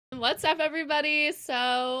What's up, everybody?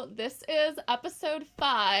 So, this is episode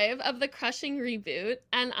 5 of the Crushing Reboot,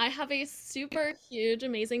 and I have a super huge,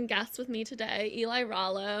 amazing guest with me today, Eli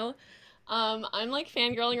Rollo. I'm like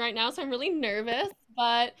fangirling right now, so I'm really nervous,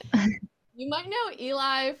 but you might know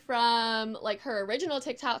Eli from like her original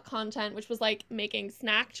TikTok content, which was like making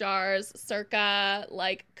snack jars circa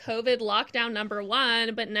like COVID lockdown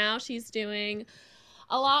 #1, but now she's doing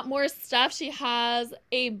a lot more stuff. She has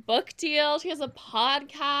a book deal, she has a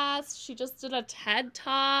podcast, she just did a TED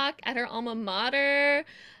Talk at her alma mater.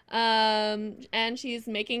 And she's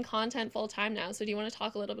making content full time now. So do you want to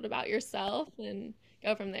talk a little bit about yourself and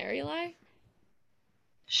go from there, Eli?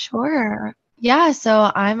 Sure. Yeah,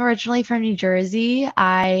 so I'm originally from New Jersey.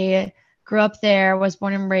 I grew up there, was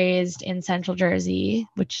born and raised in Central Jersey,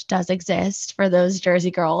 which does exist for those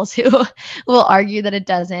Jersey girls who will argue that it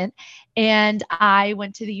doesn't. And I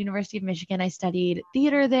went to the University of Michigan. I studied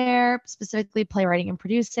theater there, specifically playwriting and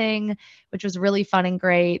producing, which was really fun and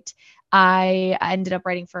great. I ended up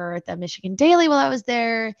writing for the Michigan Daily while I was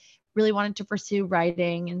there. Really wanted to pursue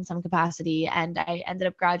writing in some capacity, and I ended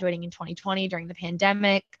up graduating in 2020 during the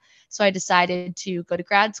pandemic. So I decided to go to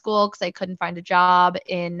grad school because I couldn't find a job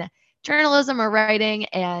in journalism or writing,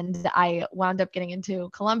 and I wound up getting into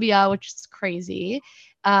Columbia, which is crazy.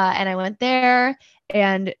 And I went there,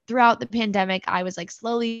 and throughout the pandemic, I was like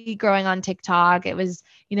slowly growing on TikTok. It was,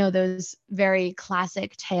 those very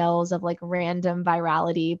classic tales of like random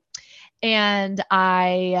virality, and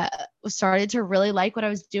I started to really like what I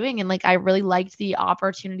was doing, and like I really liked the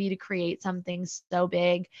opportunity to create something so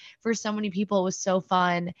big for so many people. It was so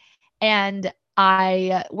fun. And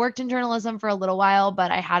I worked in journalism for a little while, but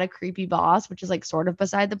I had a creepy boss, which is like sort of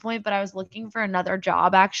beside the point. But I was looking for another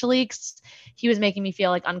job actually, because he was making me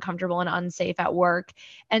feel like uncomfortable and unsafe at work.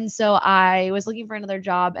 And so I was looking for another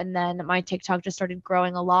job, and then my TikTok just started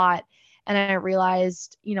growing a lot. And I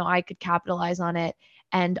realized, I could capitalize on it.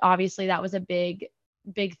 And obviously that was a big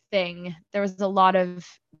thing. There was a lot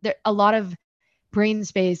of brain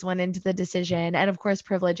space went into the decision, and of course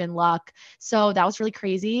privilege and luck. So that was really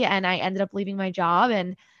crazy, and I ended up leaving my job,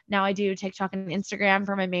 and now I do TikTok and Instagram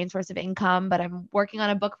for my main source of income, but I'm working on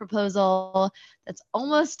a book proposal that's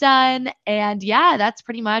almost done. And yeah, that's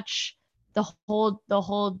pretty much the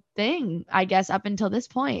whole thing, I guess, up until this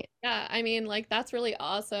point. Yeah, I mean, like that's really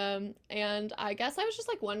awesome. And I guess I was just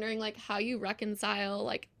like wondering like how you reconcile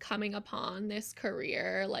like coming upon this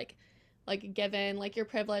career, like given like your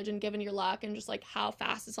privilege and given your luck and just like how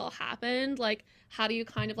fast this all happened. Like how do you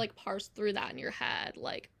kind of like parse through that in your head?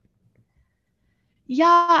 Like,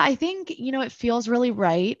 Yeah, I think, it feels really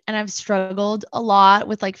right. And I've struggled a lot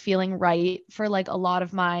with like feeling right for like a lot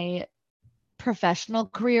of my professional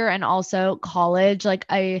career and also college. Like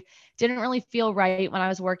I didn't really feel right when I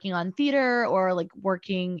was working on theater or like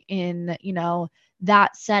working in,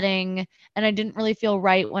 that setting. And I didn't really feel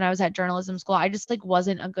right when I was at journalism school. I just like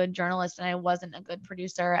wasn't a good journalist, and I wasn't a good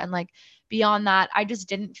producer. And like beyond that, I just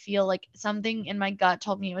didn't feel like something in my gut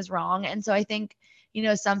told me it was wrong. And so I think,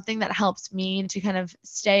 something that helps me to kind of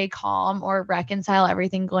stay calm or reconcile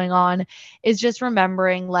everything going on is just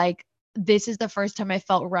remembering like this is the first time I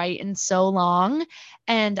felt right in so long,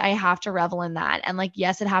 and I have to revel in that. And like,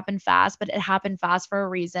 yes, it happened fast, but it happened fast for a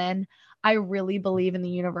reason. I really believe in the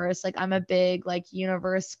universe. Like I'm a big like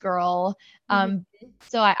universe girl. mhm. Um,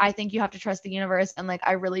 so I think you have to trust the universe, and like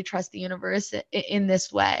I really trust the universe in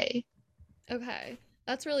this way. Okay.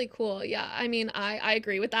 That's really cool. Yeah. I mean, I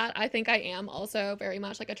agree with that. I think I am also very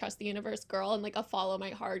much like a trust the universe girl and like a follow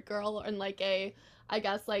my heart girl and like a I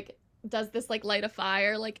guess like does this like light a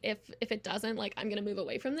fire? Like if it doesn't, like I'm gonna move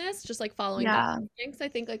away from this. Just like following gut Yeah. instincts I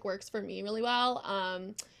think like works for me really well.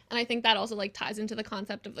 And I think that also like ties into the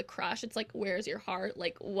concept of the crush. It's like where's your heart?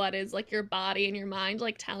 Like what is like your body and your mind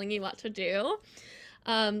like telling you what to do?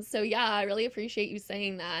 So yeah, I really appreciate you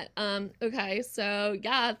saying that. Okay, so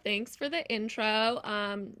yeah, thanks for the intro.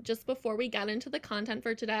 Just before we get into the content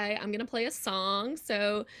for today, I'm gonna play a song.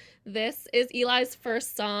 So this is Eli's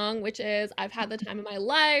first song, which is I've Had the Time of My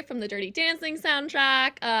Life from the Dirty Dancing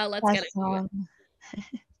soundtrack. Let's get Best into it. song.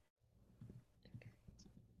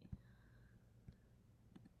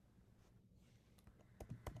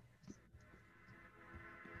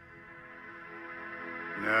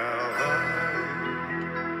 Now I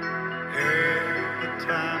had the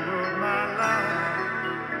time of my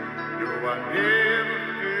life. No, I never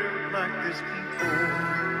felt like this before.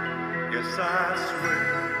 Yes, I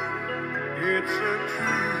swear it's a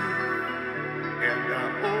truth, and I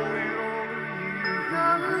owe it all to you.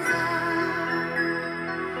 'Cause I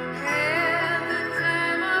had the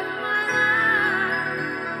time of my life,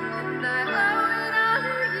 and I owe it all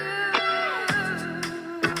to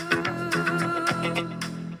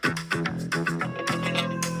you.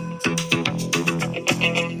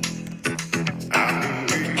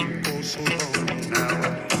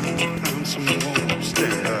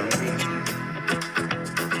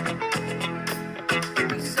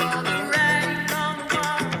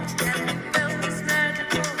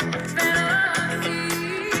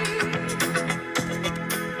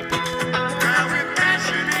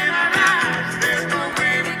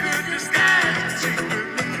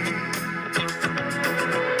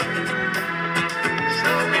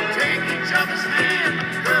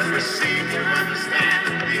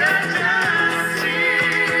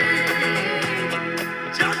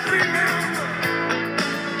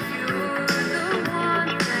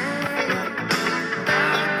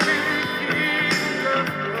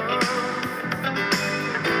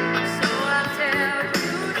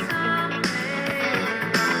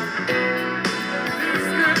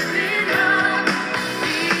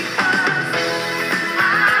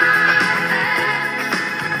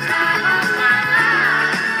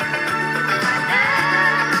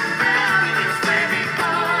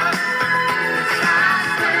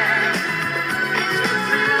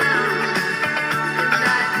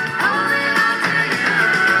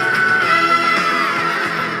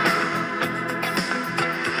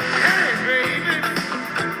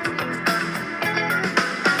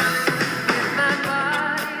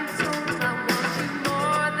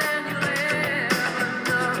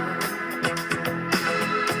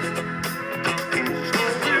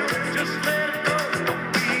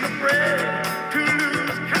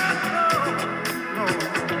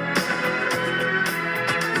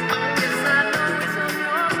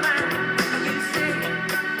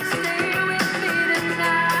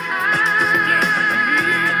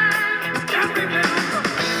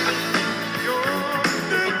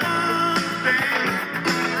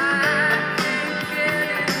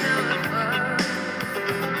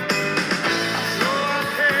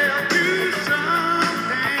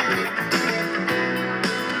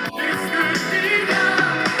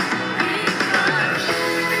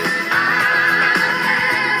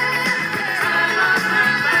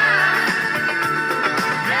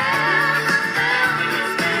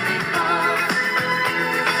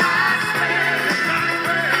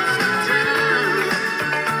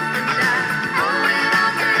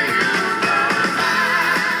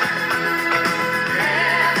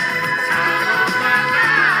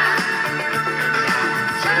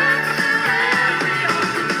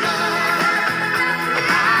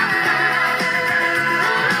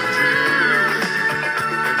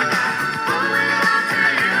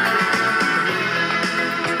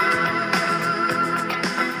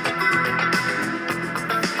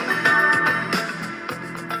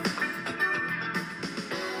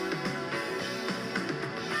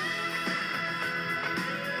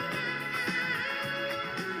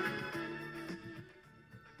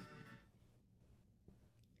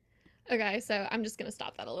 Okay, so I'm just gonna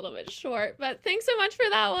stop that a little bit short, but thanks so much for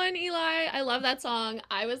that one, Eli. I love that song.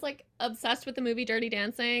 I was like obsessed with the movie Dirty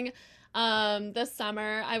Dancing. This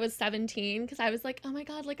summer I was 17 because I was like, oh my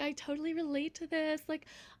God, like I totally relate to this. Like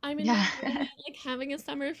I'm in my Yeah, room, like having a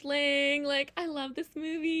summer fling. Like I love this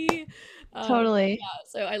movie. totally. Yeah,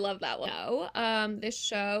 so I love that one. No, this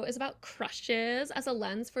show is about crushes as a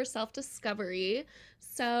lens for self-discovery.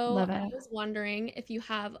 So Love I it. was wondering if you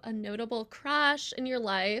have a notable crush in your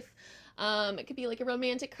life. It could be like a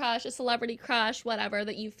romantic crush, a celebrity crush, whatever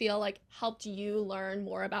that you feel like helped you learn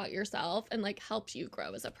more about yourself and like helped you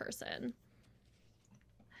grow as a person.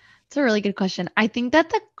 It's a really good question. I think that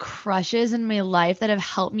the crushes in my life that have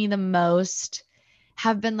helped me the most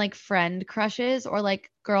have been like friend crushes or like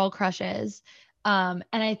girl crushes. And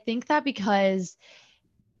I think that because,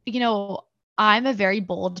 you know, I'm a very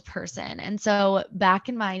bold person. And so back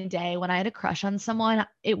in my day when I had a crush on someone,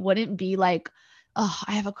 it wouldn't be like, oh,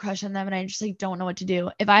 I have a crush on them and I just like don't know what to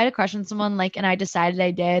do. If I had a crush on someone like and I decided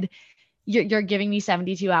I did, you're giving me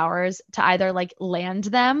 72 hours to either like land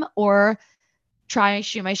them or try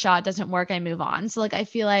shoot my shot, doesn't work, I move on. So like I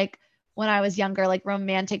feel like when I was younger, like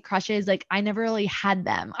romantic crushes, like I never really had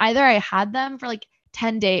them. Either I had them for like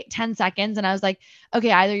 10 seconds and I was like,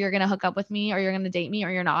 okay, either you're gonna hook up with me or you're gonna date me or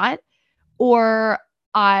you're not. Or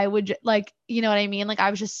I would like, you know what I mean? Like I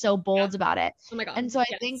was just so Yeah. bold about it. Oh my God. And so I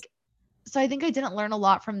Yes. think so I think I didn't learn a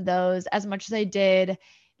lot from those as much as I did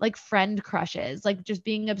like friend crushes, like just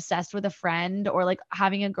being obsessed with a friend or like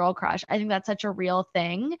having a girl crush. I think that's such a real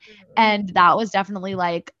thing. Mhm. And that was definitely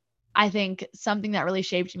like, I think something that really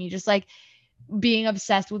shaped me, just like being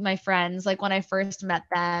obsessed with my friends, like when I first met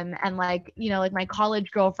them and like, you know, like my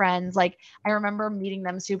college girlfriends, like I remember meeting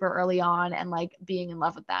them super early on and like being in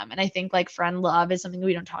love with them. And I think like friend love is something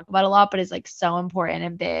we don't talk about a lot, but is like so important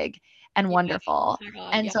and big and Yeah. Oh wonderful. my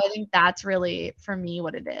God. And Yeah. so I think that's really for me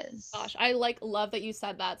what it is. Gosh, I like love that you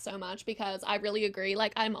said that so much because I really agree.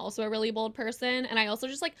 Like I'm also a really bold person and I also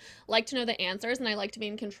just like to know the answers and I like to be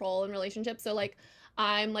in control in relationships. So like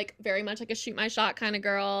I'm like very much like a shoot my shot kind of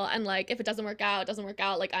girl and like if it doesn't work out, it doesn't work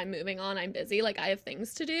out. Like I'm moving on, I'm busy, like I have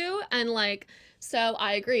things to do and like so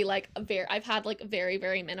I agree like I've had like very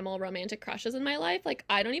minimal romantic crushes in my life. Like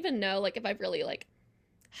I don't even know like if I've really like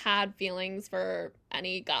had feelings for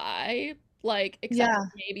any guy, like except for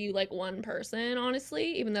Yeah. maybe like one person, honestly,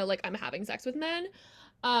 even though like I'm having sex with men.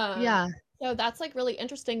 Um, Yeah. so that's like really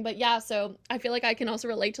interesting. But yeah, so I feel like I can also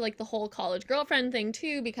relate to like the whole college girlfriend thing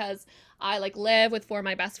too, because I like live with four of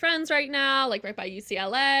my best friends right now, like right by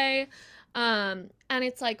UCLA. And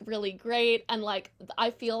it's like really great. And like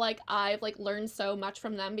I feel like I've like learned so much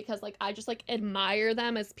from them because like I just like admire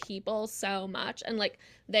them as people so much. And like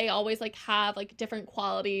they always like have like different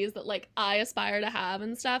qualities that like I aspire to have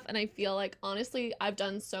and stuff. And I feel like honestly, I've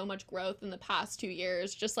done so much growth in the past 2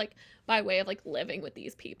 years, just like by way of like living with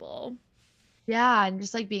these people. Yeah. And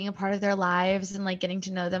just like being a part of their lives and like getting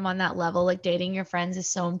to know them on that level, like dating your friends is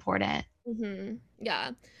so important.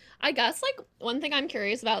 Yeah. I guess like one thing I'm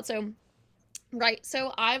curious about, so right,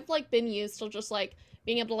 so I've like been used to just like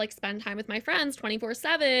being able to like spend time with my friends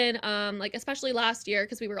 24/7, like especially last year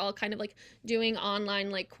because we were all kind of like doing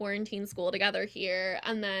online like quarantine school together here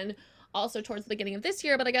and then also towards the beginning of this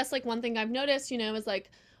year, but I guess like one thing I've noticed, is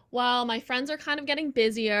like well, my friends are kind of getting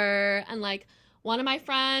busier and like one of my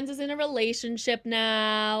friends is in a relationship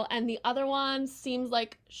now and the other one seems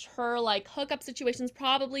like her like hookup situation's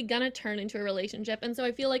probably gonna turn into a relationship. And so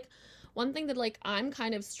I feel like one thing that like I'm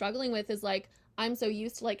kind of struggling with is like I'm so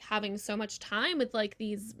used to like having so much time with like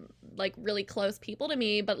these like really close people to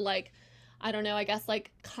me, but like I don't know, I guess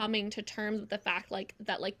like coming to terms with the fact like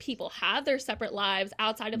that like people have their separate lives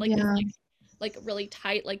outside of like this Yeah. like really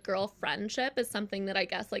tight like girl friendship is something that I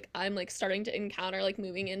guess like I'm like starting to encounter like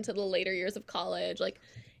moving into the later years of college. Like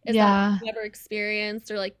is that something Yeah. you ever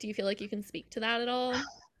experienced or like do you feel like you can speak to that at all?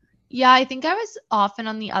 Yeah, I think I was often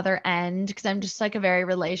on the other end because I'm just like a very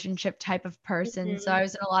relationship type of person. So Mhm. I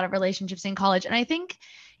was in a lot of relationships in college. And I think,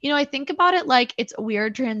 I think about it like it's a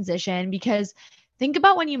weird transition because think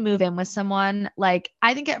about when you move in with someone. Like,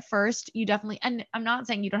 I think at first you definitely, and I'm not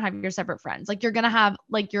saying you don't have your separate friends, like, you're going to have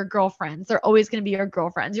like your girlfriends. They're always going to be your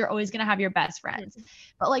girlfriends. You're always going to have your best friends. Mhm.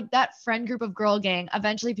 But like that friend group of girl gang,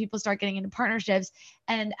 eventually people start getting into partnerships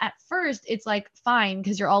and at first, it's like fine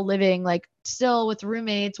because you're all living like still with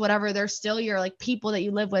roommates, whatever. They're still your like people that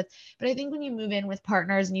you live with. But I think when you move in with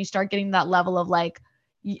partners and you start getting that level of like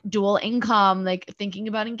dual income, like thinking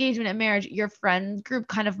about engagement and marriage, your friend group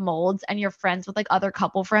kind of molds and you're friends with like other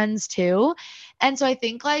couple friends too. And so I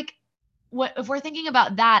think like if we're thinking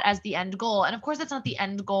about that as the end goal, and of course that's not the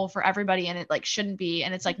end goal for everybody, and it like shouldn't be,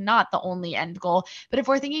 and it's like not the only end goal, but if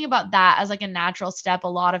we're thinking about that as like a natural step a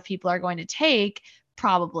lot of people are going to take,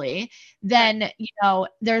 probably, then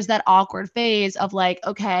there's that awkward phase of like,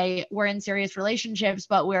 okay, we're in serious relationships,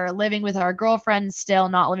 but we're living with our girlfriends still,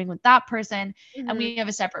 not living with that person, and we have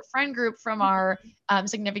a separate friend group from our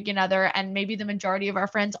significant other, and maybe the majority of our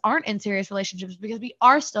friends aren't in serious relationships because we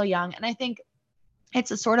are still young. And I think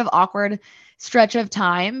it's a sort of awkward stretch of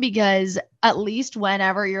time, because at least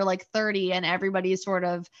whenever you're like 30 and everybody's sort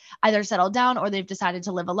of either settled down or they've decided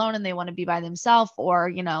to live alone and they want to be by themselves, or,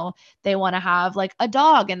 they want to have like a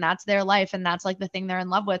dog and that's their life and that's like the thing they're in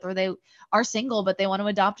love with, or they are single, but they want to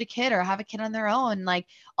adopt a kid or have a kid on their own. Like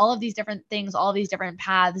all of these different things, all of these different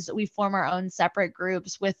paths, we form our own separate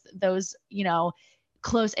groups with those,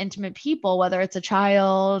 close, intimate people, whether it's a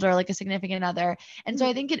child or like a significant other. And so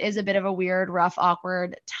I think it is a bit of a weird, rough,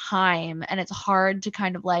 awkward time. And it's hard to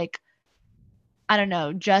kind of like, I don't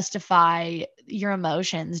know, justify your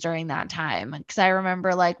emotions during that time. Cause I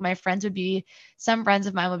remember like some friends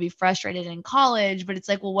of mine would be frustrated in college, but it's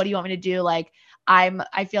like, well, what do you want me to do? Like,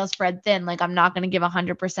 I feel spread thin. Like, I'm not going to give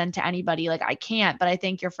 100% to anybody. Like, I can't, but I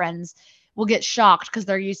think your friends will get shocked because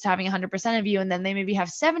they're used to having 100% of you. And then they maybe have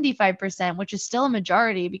 75%, which is still a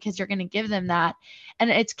majority because you're going to give them that. And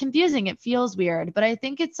it's confusing. It feels weird, but I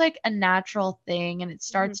think it's like a natural thing. And it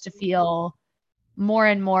starts to feel more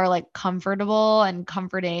and more like comfortable and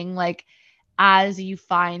comforting, like as you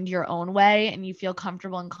find your own way and you feel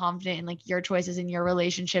comfortable and confident in like your choices in your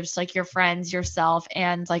relationships, like your friends, yourself,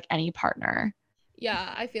 and like any partner.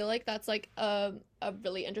 Yeah, I feel like that's like a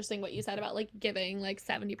really interesting what you said about like giving like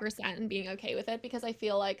 70% and being okay with it, because I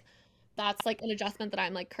feel like that's like an adjustment that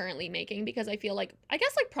I'm like currently making, because I feel like I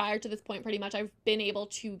guess like prior to this point pretty much I've been able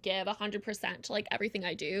to give 100% to like everything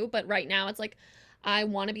I do, but right now it's like I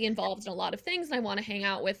want to be involved in a lot of things, and I want to hang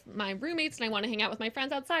out with my roommates, and I want to hang out with my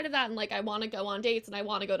friends outside of that, and like I want to go on dates, and I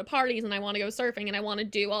want to go to parties, and I want to go surfing, and I want to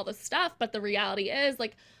do all this stuff, but the reality is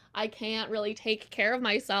like I can't really take care of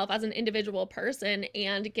myself as an individual person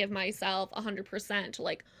and give myself 100% to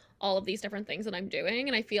like all of these different things that I'm doing.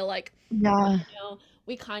 And I feel like, Yeah.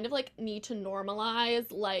 we kind of like need to normalize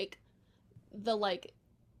like the like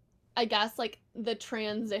I guess like the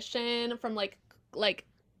transition from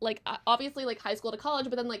obviously like high school to college,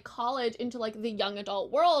 but then like college into like the young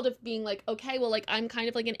adult world of being like, okay, well, like I'm kind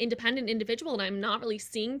of like an independent individual and I'm not really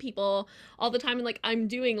seeing people all the time, and like I'm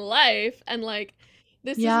doing life, and like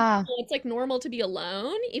this is Yeah. it's like normal to be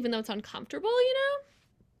alone even though it's uncomfortable,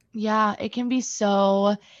 Yeah, it can be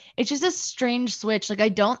it's just a strange switch. Like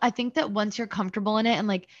I think that once you're comfortable in it and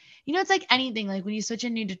like, it's like anything, like when you switch a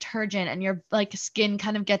new detergent and your like skin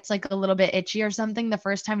kind of gets like a little bit itchy or something the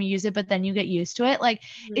first time you use it, but then you get used to it. Like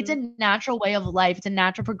it's a natural way of life. It's a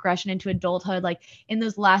natural progression into adulthood. Like in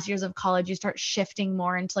those last years of college, you start shifting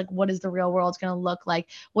more into like, what is the real world going to look like?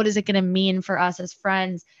 What is it going to mean for us as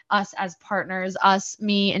friends, us as partners,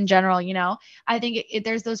 me in general, I think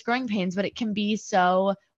there's those growing pains, but it can be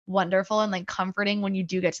so wonderful and like comforting when you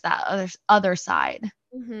do get to that other side.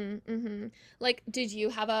 Like, did you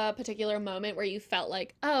have a particular moment where you felt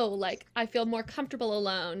like, oh, like I feel more comfortable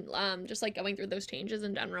alone, just like going through those changes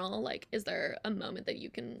in general? Like, is there a moment that you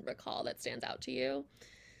can recall that stands out to you?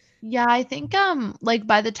 Yeah, I think like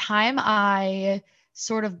by the time I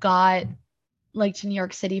sort of got like to New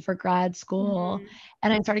York City for grad school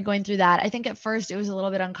and I started going through that, I think at first it was a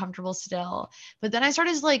little bit uncomfortable still, but then I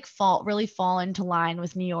started to like fall into line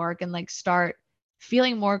with New York and like start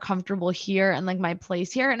feeling more comfortable here and like my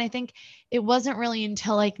place here. And I think it wasn't really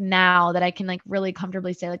until like now that I can like really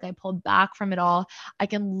comfortably say like I pulled back from it all. I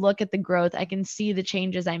can look at the growth. I can see the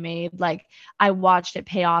changes I made. Like I watched it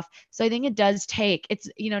pay off. So I think it does take,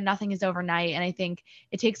 nothing is overnight. And I think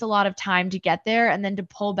it takes a lot of time to get there and then to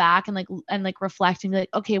pull back and like reflect and be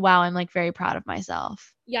like, okay, wow, I'm like very proud of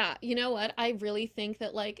myself. Yeah, you know what? I really think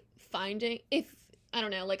that like finding if I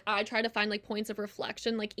don't know, like I try to find like points of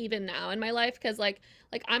reflection like even now in my life, because like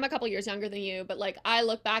I'm a couple years younger than you, but like I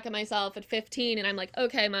look back at myself at 15 and I'm like,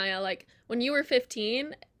 okay, Maya, like when you were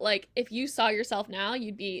 15, like if you saw yourself now,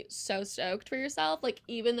 you'd be so stoked for yourself. Like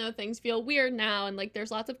even though things feel weird now and like there's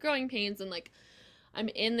lots of growing pains and like I'm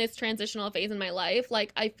in this transitional phase in my life,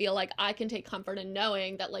 like I feel like I can take comfort in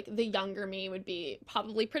knowing that like the younger me would be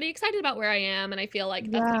probably pretty excited about where I am. And I feel like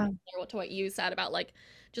that's kind Yeah. of similar to what you said about like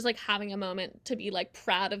just like having a moment to be like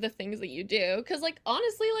proud of the things that you do. Because like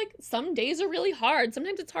honestly, like some days are really hard.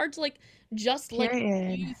 Sometimes it's hard to like just like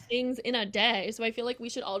Period. do things in a day. So I feel like we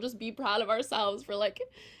should all just be proud of ourselves for like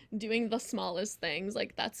doing the smallest things.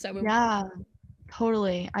 Like that's so important. Yeah,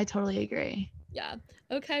 totally. I totally agree. Yeah.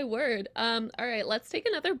 Okay, word. All right, let's take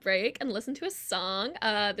another break and listen to a song.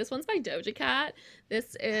 This one's by Doja Cat.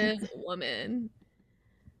 This is Woman.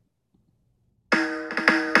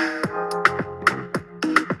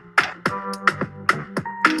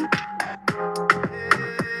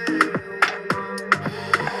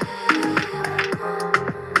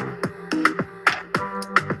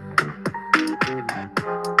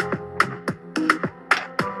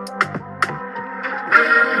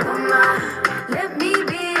 Let me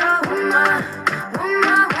be your woman,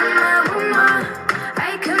 woman, woman, woman.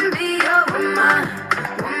 I can be your woman,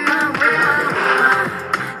 woman, woman, woman.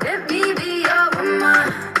 Let me be your woman,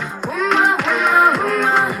 woman, woman,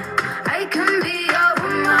 woman. I can be your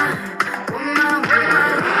woman, woman,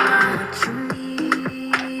 woman, woman. What you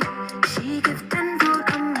need? She give tenfold,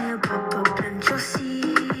 come here, Papa, plant your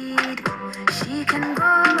seed. She can go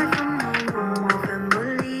right from her womb of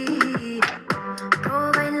family.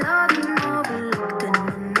 Provide loving, overlooked and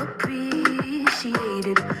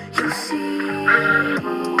unappreciated. You see,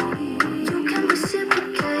 you can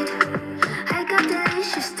reciprocate. I got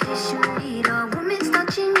delicious taste. You need a woman's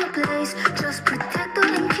touch in your place. Just protect her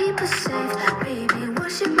and keep her safe. Baby,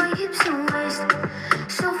 worship my hips and waist.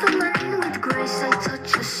 So feminine with grace. I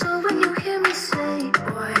touch your soul when you hear me say,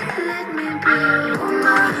 boy, let me be your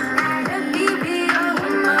woman. Let me be your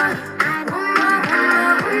woman. Woman,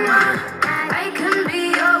 woman, woman. I can be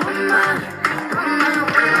your woman, woman,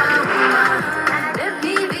 woman, woman. Let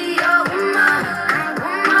me be your woman,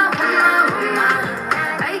 woman, woman, woman.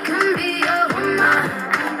 I can be your woman,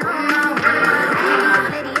 woman, woman, woman.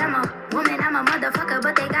 Lady, I'm a woman, I'm a motherfucker,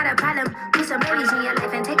 but they got a problem. Put some babies in your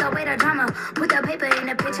life and take away the drama. Put the paper in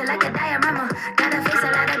the picture like a diorama. Gotta face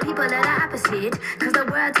a lot of people that are opposite. Cause the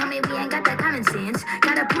world told me we ain't got that common sense.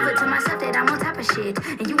 Gotta prove it to myself that I'm on top of shit.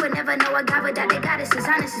 And you would never know a guy without the goddess is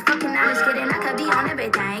honest as fucking honest. Kidding, I could be on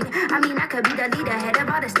everything. I mean, I could be the leader, head of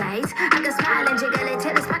all the states. I could smile and jiggle it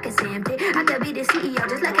till his pockets empty. I could be the CEO,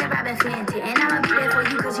 just like a Robin Fenty. And I'ma be there for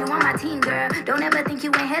you, cause you on my team, girl. Don't ever think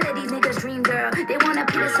you ain't hell of these niggas' dream, girl. They wanna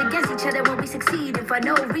pit us against each other when we succeed, and for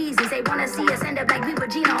no reasons. They wanna see us end up like we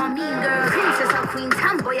Regina or Mean Girl. Princess or queen,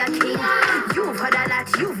 tomboy or king. You've heard a lot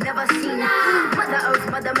you've never seen. Mother Earth,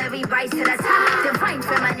 Mother Mary, rise to the top. Divine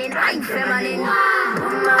feminine, I'm feminine.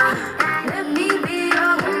 Woman, let me be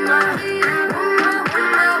your woman. Woman,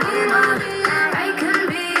 woman, woman. I can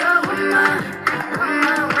be your woman.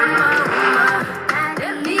 Woman, woman, woman.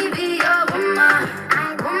 Let me be your woman.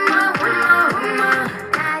 Woman, woman, woman.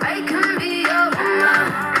 I can be your woman.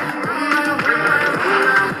 Woman, woman,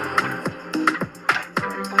 woman.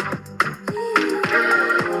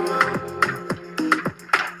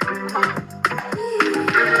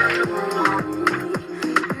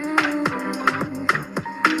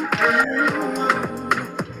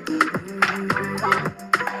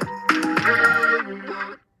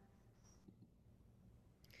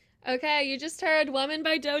 Okay, you just heard Woman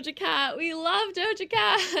by Doja Cat. We love Doja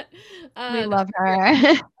Cat. We love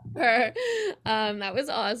her. her. That was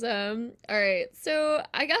awesome. All right. So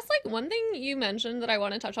I guess like one thing you mentioned that I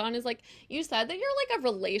want to touch on is like you said that you're like a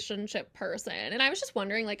relationship person. And I was just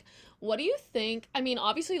wondering, like, what do you think? I mean,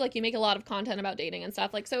 obviously, like you make a lot of content about dating and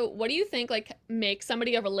stuff. Like, so what do you think like makes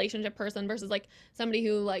somebody a relationship person versus like somebody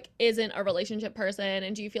who like isn't a relationship person?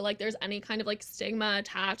 And do you feel like there's any kind of like stigma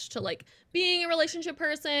attached to like being a relationship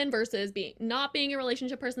person versus being not being a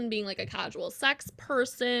relationship person, being like a casual sex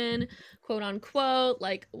person, quote unquote?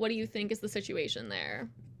 Like, what do you think is the situation there?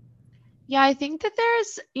 Yeah, I think that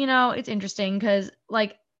there's, it's interesting because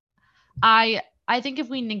like I think if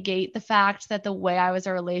we negate the fact that the way I was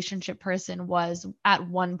a relationship person was at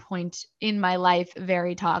one point in my life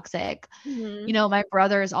very toxic. Mm-hmm. My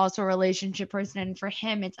brother is also a relationship person, and for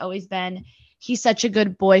him it's always been he's such a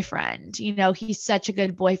good boyfriend. He's such a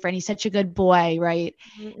good boyfriend. He's such a good boy, right?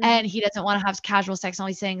 Mm-hmm. And he doesn't want to have casual sex and all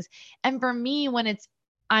these things. And for me, when it's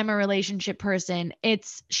I'm a relationship person,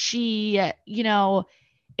 it's she,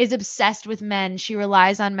 is obsessed with men. She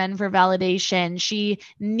relies on men for validation. She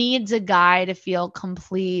needs a guy to feel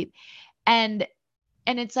complete. And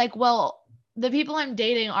it's like, well, the people I'm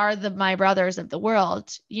dating are my brothers of the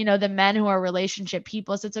world, the men who are relationship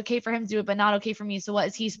people. So it's okay for him to do it, but not okay for me. So what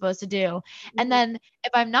is he supposed to do? And then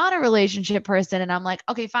if I'm not a relationship person and I'm like,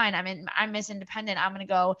 okay, fine, I'm Miss Independent. I'm going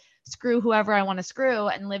to go screw whoever I want to screw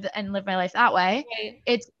and live my life that way. Right.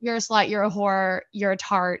 It's you're a slut, you're a whore, you're a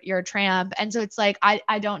tart, you're a tramp. And so it's like,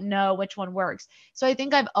 I don't know which one works. So I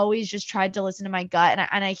think I've always just tried to listen to my gut,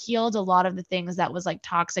 and I healed a lot of the things that was like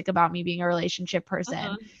toxic about me being a relationship person.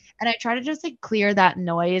 Uh-huh. And I try to just like clear that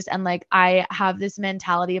noise. And like, I have this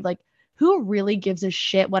mentality of like, who really gives a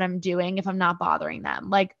shit what I'm doing if I'm not bothering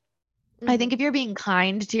them? Like, I think if you're being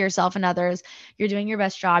kind to yourself and others, you're doing your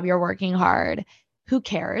best job, you're working hard, who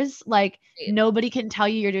cares? Like Right. nobody can tell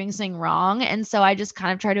you you're doing something wrong. And so I just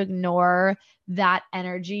kind of try to ignore that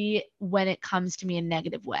energy when it comes to me in a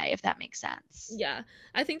negative way, if that makes sense. Yeah,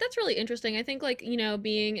 I think that's really interesting. I think like,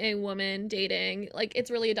 being a woman dating, like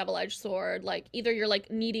it's really a double-edged sword. Like either you're like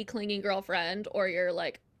needy, clingy girlfriend or you're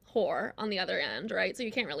like whore on the other end, right? So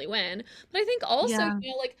you can't really win. But I think also, Yeah.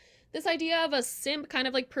 like this idea of a simp kind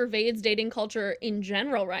of like pervades dating culture in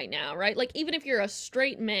general right now, right? Like even if you're a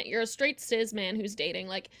straight man, you're a straight cis man who's dating,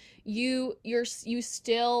 like you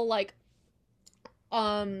still like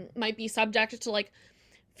might be subject to like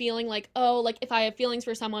feeling like, oh, like if I have feelings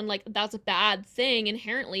for someone, like that's a bad thing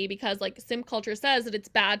inherently because like simp culture says that it's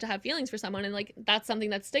bad to have feelings for someone and like that's something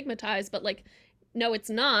that's stigmatized, but like no, it's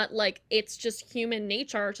not. Like it's just human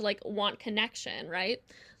nature to like want connection, right?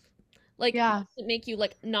 Like it Yeah. doesn't make you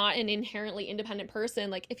like not an inherently independent person,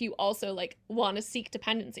 like if you also like want to seek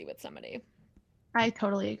dependency with somebody. I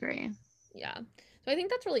totally agree. Yeah. So I think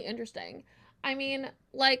that's really interesting. I mean,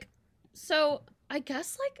 like, so I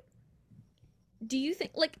guess like do you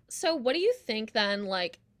think like so what do you think then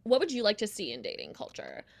like what would you like to see in dating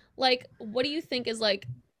culture? Like what do you think is like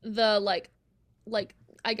the like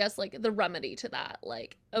I guess like the remedy to that?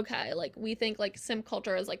 Like okay, like we think like sim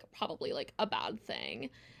culture is like probably like a bad thing.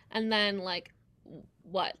 And then like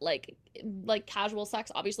what like casual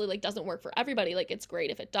sex obviously like doesn't work for everybody. Like it's great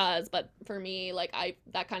if it does, but for me like I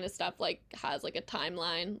that kind of stuff like has like a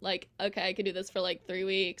timeline. Like okay, I could do this for like 3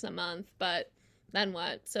 weeks, a month, but then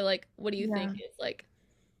what? So like what do you Yeah. think is like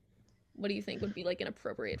what do you think would be like an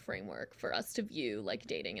appropriate framework for us to view like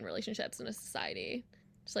dating and relationships in a society?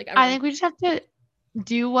 Just like I everyone. think we just have to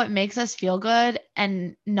do what makes us feel good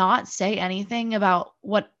and not say anything about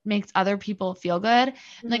what makes other people feel good.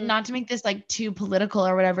 Like Mhm. not to make this like too political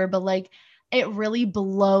or whatever, but like it really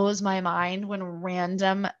blows my mind when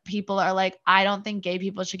random people are like, I don't think gay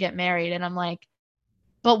people should get married. And I'm like,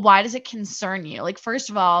 but why does it concern you? Like, first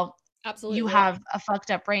of all, you Absolutely. have a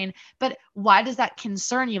fucked up brain, but why does that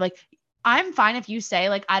concern you? Like, I'm fine if you say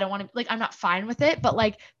like I don't want to like I'm not fine with it, but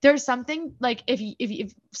like there's something like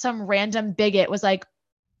if some random bigot was like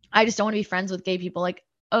I just don't want to be friends with gay people, like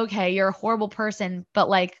okay, you're a horrible person, but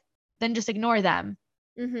like then just ignore them.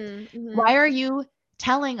 Mhm. Mhm. Why are you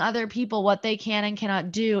telling other people what they can and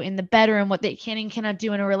cannot do in the bedroom, what they can and cannot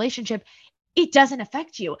do in a relationship? It doesn't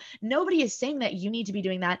affect you. Nobody is saying that you need to be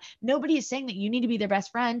doing that. Nobody is saying that you need to be their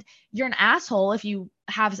best friend. You're an asshole if you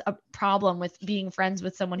have a problem with being friends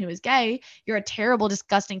with someone who is gay. You're a terrible,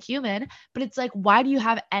 disgusting human. But it's like, why do you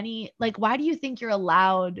have any, like, why do you think you're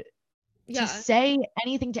allowed to Yeah. say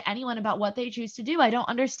anything to anyone about what they choose to do? I don't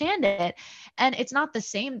understand it. And it's not the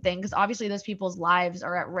same thing because obviously those people's lives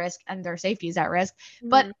are at risk and their safety is at risk.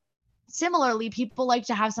 But Mhm. similarly, people like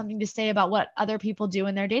to have something to say about what other people do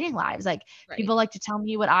in their dating lives. Like Right. people like to tell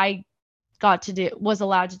me what I got to do, was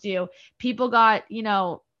allowed to do. People got,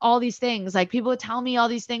 all these things. Like people would tell me all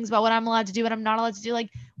these things about what I'm allowed to do, what I'm not allowed to do. Like,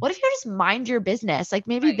 what if you just mind your business? Like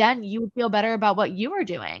maybe Right. then you would feel better about what you were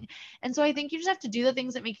doing. And so I think you just have to do the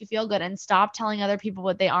things that make you feel good and stop telling other people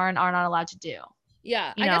what they are and are not allowed to do,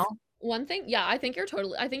 Yeah, you I guess know? one thing, yeah, I think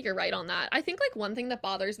you're right on that. I think like one thing that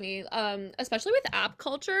bothers me, especially with app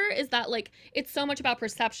culture, is that like it's so much about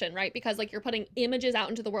perception, right? Because like you're putting images out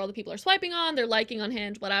into the world that people are swiping on, they're liking on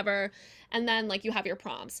Hinge, whatever, and then like you have your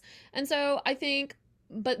prompts. And so I think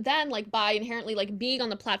but then like by inherently like being on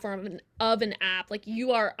the platform of an app, like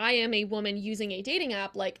I am a woman using a dating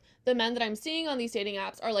app, like the men that I'm seeing on these dating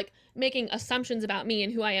apps are like making assumptions about me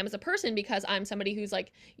and who I am as a person because I'm somebody who's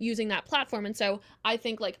like using that platform. And so I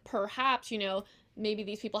think like perhaps, maybe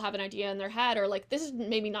these people have an idea in their head or like this is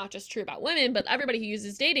maybe not just true about women, but everybody who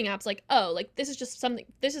uses dating apps like, oh, like this is just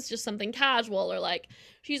something casual or like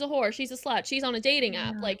she's a whore, she's a slut, she's on a dating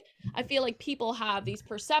app. Yeah. Like I feel like people have these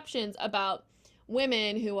perceptions about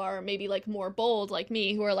women who are maybe like more bold like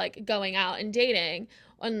me who are like going out and dating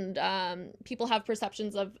and people have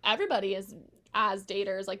perceptions of everybody as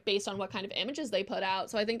daters like based on what kind of images they put out.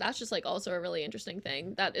 So I think that's just like also a really interesting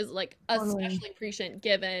thing that is like Totally. especially prescient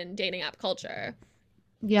given dating app culture.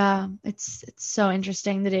 Yeah, it's so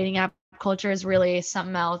interesting. The dating app culture is really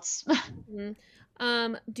something else. Mhm.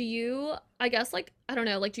 Do you, I guess like I don't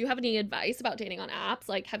know, like do you have any advice about dating on apps?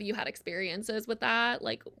 Like have you had experiences with that?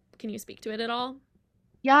 Like can you speak to it at all?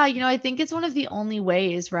 Yeah, I think it's one of the only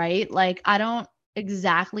ways, right? Like, I don't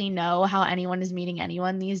exactly know how anyone is meeting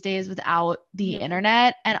anyone these days without the Mhm.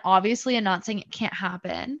 internet. And obviously, I'm not saying it can't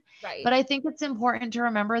happen, Right. but I think it's important to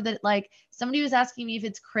remember that, like, somebody was asking me if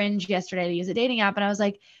it's cringe yesterday to use a dating app. And I was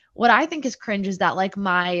like, what I think is cringe is that, like,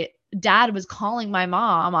 my dad was calling my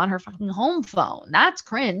mom on her fucking home phone. That's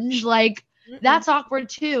cringe. Like, that's awkward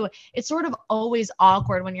too. It's sort of always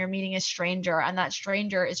awkward when you're meeting a stranger and that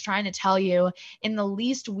stranger is trying to tell you in the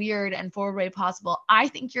least weird and forward way possible, I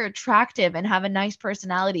think you're attractive and have a nice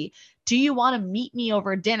personality. Do you want to meet me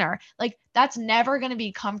over dinner? Like, that's never going to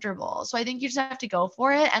be comfortable. So I think you just have to go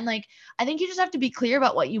for it. And like, I think you just have to be clear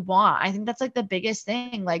about what you want. I think that's like the biggest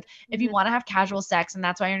thing. Like, if you want to have casual sex and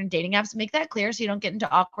that's why you're in dating apps, make that clear so you don't get into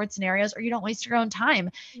awkward scenarios or you don't waste your own time.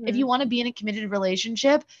 If you want to be in a committed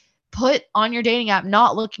relationship, put on your dating app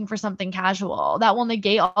not looking for something casual. That will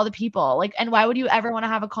negate all the people. Like, and why would you ever want to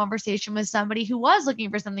have a conversation with somebody who was looking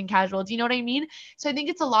for something casual? Do you know what I mean? So I think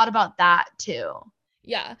it's a lot about that too.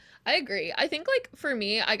 Yeah, I agree. I think like for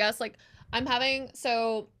me, I guess like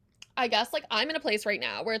I guess like I'm in a place right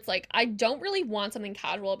now where it's like I don't really want something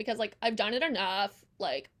casual because like I've done it enough,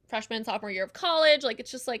 like freshman, sophomore year of college. Like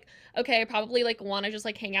it's just like, okay, I probably like want to just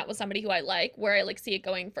like hang out with somebody who I like, where I like see it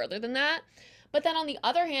going further than that. But then on the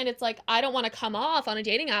other hand, it's like I don't want to come off on a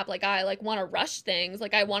dating app like I like want to rush things.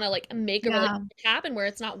 Like I want to like make a Yeah. relationship happen where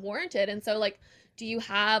it's not warranted. And so like, do you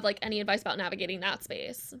have like any advice about navigating that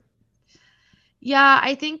space? Yeah,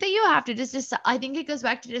 I think that you have to just decide. I think it goes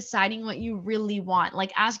back to deciding what you really want.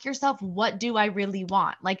 Like, ask yourself, what do I really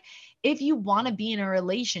want? Like, if you want to be in a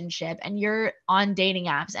relationship and you're on dating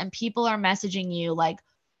apps and people are messaging you, like,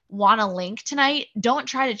 want a link tonight, don't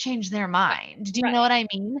try to change their mind. Do you know Right. what I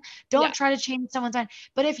mean? Yeah. Don't try to change someone's mind.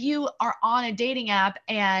 But if you are on a dating app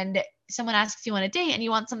and someone asks you on a date and you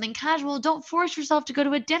want something casual, don't force yourself to go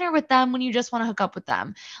to a dinner with them when you just want to hook up with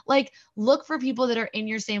them. Like, look for people that are in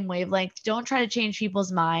your same wavelength. Don't try to change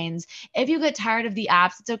people's minds. If you get tired of the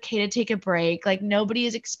apps, it's okay to take a break. Like, nobody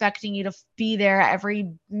is expecting you to be there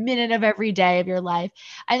every minute of every day of your life.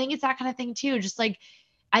 I think it's that kind of thing too. Just like,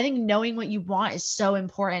 I think knowing what you want is so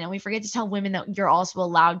important. And we forget to tell women that you're also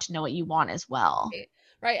allowed to know what you want as well. Right.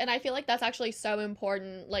 Right. And I feel like that's actually so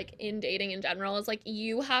important, like in dating in general, is like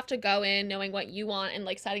you have to go in knowing what you want and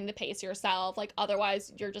like setting the pace yourself. Like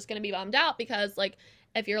otherwise you're just gonna be bummed out because like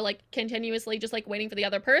if you're like continuously just like waiting for the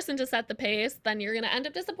other person to set the pace, then you're gonna end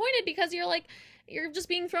up disappointed because you're just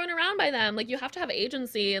being thrown around by them. Like you have to have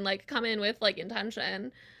agency and like come in with like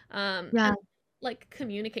intention. Yeah. And like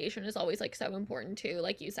communication is always like so important too,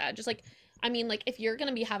 like you said. Just like I mean, like if you're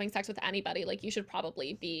gonna be having sex with anybody, like you should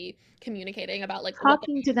probably be communicating about like what the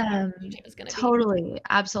Talking to them. relationship is gonna be. Totally.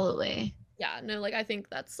 Absolutely. Yeah, no, like I think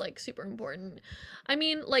that's like super important. I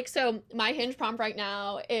mean, like so my Hinge prompt right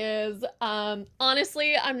now is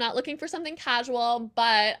honestly, I'm not looking for something casual,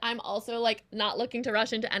 but I'm also like not looking to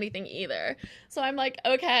rush into anything either. So I'm like,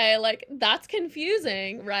 okay, like that's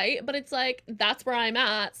confusing, right? But it's like that's where I'm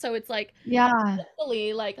at. So it's like Yeah.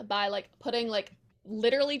 hopefully like by like putting like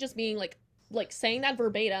literally just being like saying that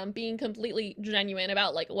verbatim, being completely genuine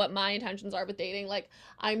about like what my intentions are with dating, like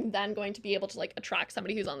I'm then going to be able to like attract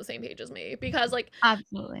somebody who's on the same page as me because like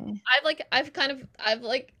Absolutely. I've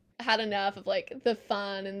like had enough of like the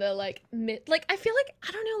fun and the like I feel like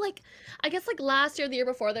I don't know like I guess like last year the year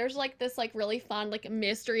before there's like this like really fun like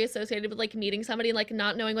mystery associated with like meeting somebody and like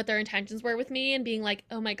not knowing what their intentions were with me and being like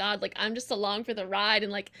oh my god like I'm just along for the ride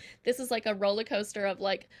and like this is like a roller coaster of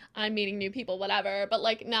like I'm meeting new people whatever but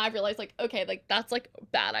like now I've realized like okay like that's like a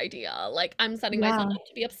bad idea like I'm setting myself Yeah. up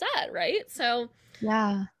to be upset right so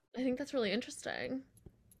Yeah. I think that's really interesting.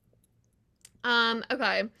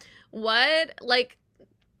 Okay. What like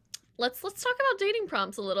let's talk about dating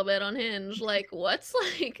prompts a little bit on Hinge. Like what's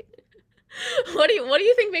like what do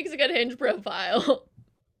you think makes a good Hinge profile?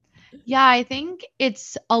 Yeah, I think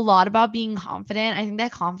it's a lot about being confident. I think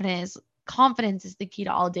that confidence is the key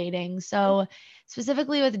to all dating. So,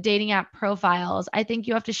 specifically with dating app profiles, I think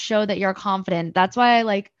you have to show that you're confident. That's why I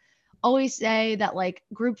like always say that like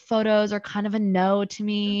group photos are kind of a no to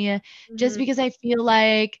me, just Mhm. because I feel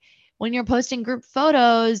like when you're posting group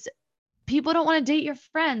photos, people don't want to date your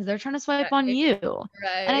friends. They're trying to swipe on Right. you.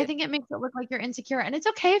 And I Right. think it makes it look like you're insecure. And it's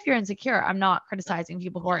okay if you're insecure. I'm not criticizing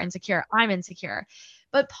people who are Yeah. insecure. I'm insecure.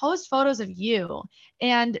 But post photos of you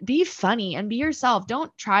and be funny and be yourself.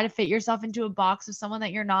 Don't try to fit yourself into a box of someone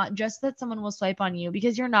that you're not, just that someone will swipe on you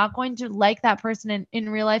because you're not going to like that person in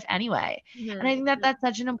real life anyway. And I Mhm. think that that's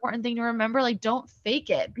such an important thing to remember. Like, don't fake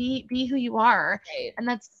it. Be who you are. Right. And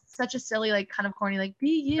that's such a silly, like kind of corny, like be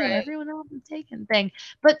you. Right. Everyone else is taken thing.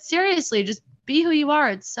 But seriously, just be who you are.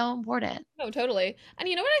 It's so important. No, totally. And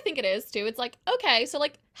you know what I think it is too? It's like, okay, so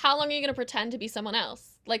like how long are you gonna pretend to be someone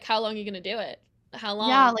else? Like how long are you gonna do it? How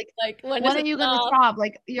Yeah, long? like Like, when does when are it you gonna stop? stop?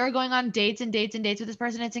 Like, you're going on dates and dates and dates with this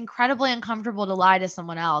person. It's incredibly uncomfortable to lie to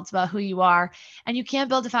someone else about who you are, and you can't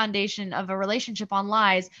build a foundation of a relationship on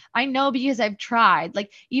lies. I know because I've tried.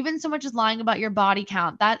 Like, even so much as lying about your body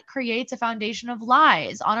count, that creates a foundation of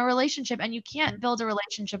lies on a relationship, and you can't Mhm. build a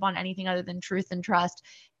relationship on anything other than truth and trust.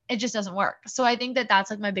 It just doesn't work. So I think that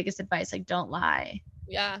that's like my biggest advice, like don't lie.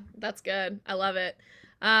 Yeah, that's good. I love it.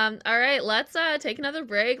 All right, let's take another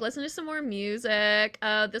break, listen to some more music.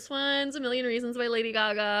 This one's A Million Reasons by Lady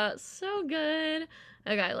Gaga. So good.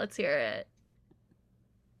 Okay, let's hear it.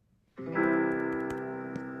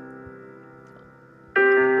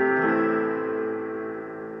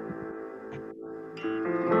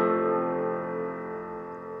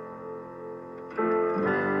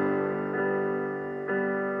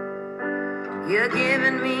 You're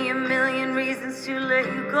giving me a million reasons to let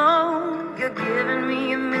you go. You're giving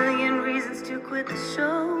me a million reasons to quit the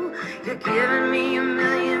show. You're giving me a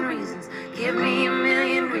million reasons. Give me a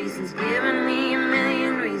million reasons. Giving me a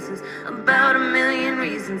million reasons. About a million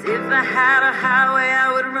reasons. If I had a highway,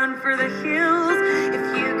 I would run for the hills.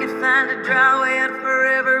 If you could find a dry way, I'd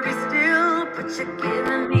forever be still. But you're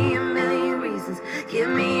giving me a million reasons. Give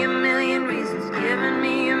me a million reasons. Giving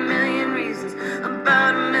me a million reasons.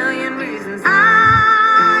 About a million reasons.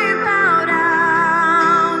 I bow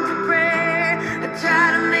down to pray. I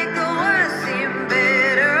try to make the worst seem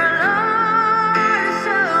better. Lord,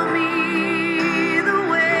 show me the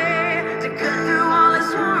way to cut through all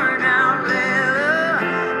this worn out leather.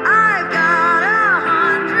 I've got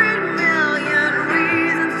 100 million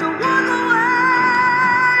reasons to walk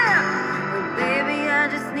away. But baby, I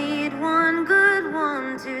just need one good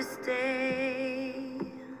one to stay.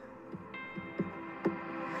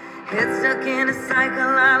 Head stuck in a cycle,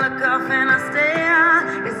 I look off and I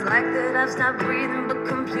stare. It's like that I've stopped breathing but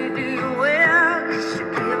completely aware. 'Cause you're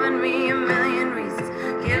giving me a million reasons.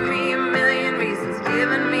 Give me a million reasons.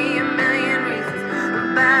 Giving me a million reasons.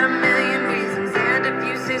 About a million reasons. And if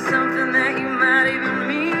you say something that you might even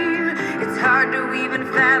mean, it's hard to even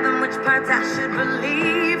fathom which parts I should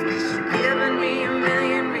believe. 'Cause you're giving me a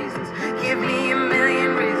million reasons. Give me a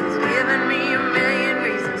million reasons. Giving me a million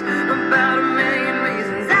reasons. About a million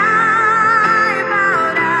reasons. I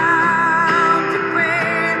bow down to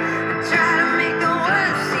pray. I try to make the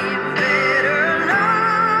world seem better.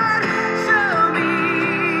 Lord, show me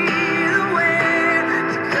the way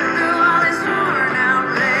to cut through all this worn out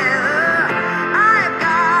leather. I've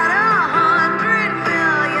got 100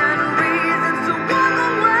 million reasons to walk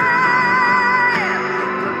away.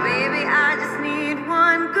 But baby, I just need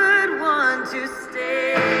one good one to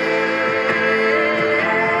stay.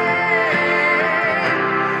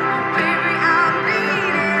 Baby, I'm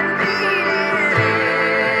bleeding, bleeding.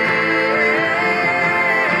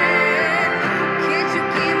 Can't you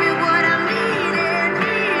give me what I'm needing,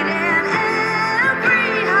 needing? Every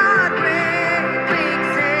heartbreak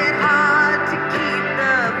makes it hard to keep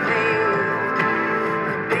the faith.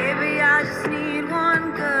 Baby, I just need one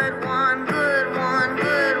good one, good one,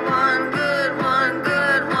 good one, good one,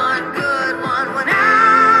 good one, good one. When I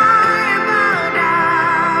bow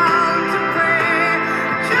down to pray,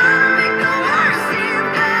 try to make the worst seem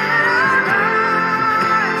better.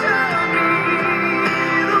 Lord, show me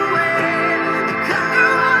the way to cut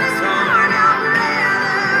through all this worn out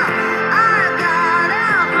leather. I've got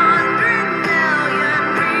 100 million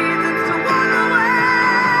reasons to walk away.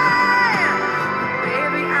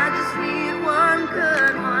 Baby, I just need one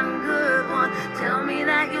good one, good one. Tell me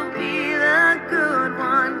that you'll be the good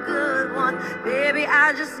one, good one. Baby,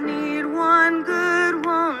 I just need one good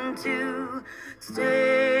one to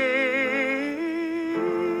stay.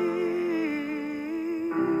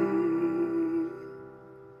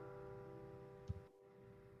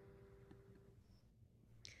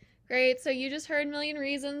 Great. So you just heard Million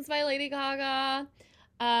Reasons by Lady Gaga.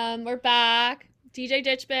 We're back. DJ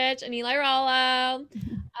Ditch Bitch and Eli Rollo.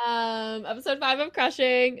 Episode 5 of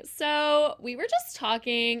Crushing. So we were just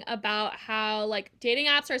talking about how like dating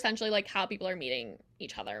apps are essentially like how people are meeting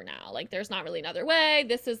each other now. Like there's not really another way.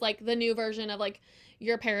 This is like the new version of like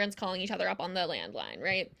your parents calling each other up on the landline,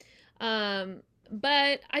 right?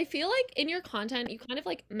 But I feel like in your content you kind of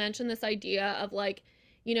like mention this idea of like,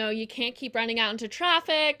 you can't keep running out into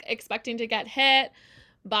traffic expecting to get hit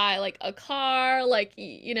by like a car, like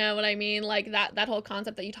you know what I mean? Like that whole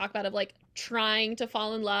concept that you talk about of like trying to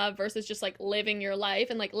fall in love versus just like living your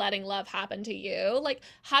life and like letting love happen to you. Like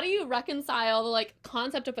how do you reconcile the like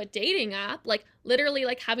concept of a dating app, like literally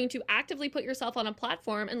like having to actively put yourself on a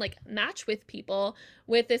platform and like match with people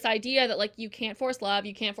with this idea that like you can't force love,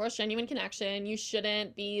 you can't force genuine connection, you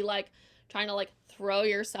shouldn't be like trying to like throw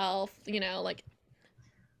yourself, like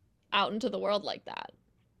out into the world like that.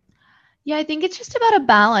 Yeah, I think it's just about a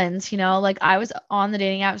balance, you know, like I was on the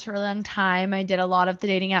dating apps for a long time. I did a lot of the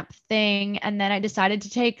dating app thing, and then I decided to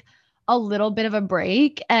take a little bit of a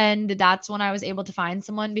break, and that's when I was able to find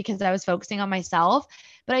someone because I was focusing on myself.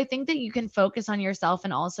 But I think that you can focus on yourself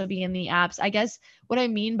and also be in the apps. I guess what I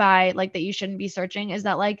mean by like that you shouldn't be searching is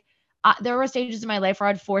that like there were stages in my life where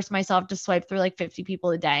I'd force myself to swipe through like 50 people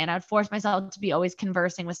a day, and I'd force myself to be always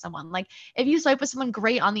conversing with someone. Like if you swipe with someone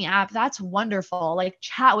great on the app, that's wonderful. Like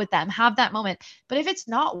chat with them, have that moment. But if it's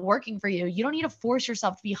not working for you, you don't need to force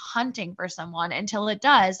yourself to be hunting for someone until it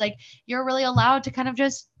does. Like you're really allowed to kind of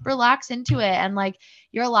just relax into it, and like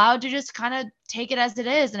you're allowed to just kind of take it as it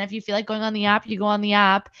is. And if you feel like going on the app, you go on the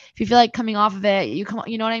app. If you feel like coming off of it, you come,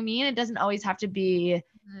 you know what I mean? It doesn't always have to be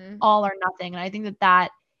Mhm. all or nothing. And I think that that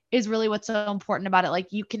is really what's so important about it.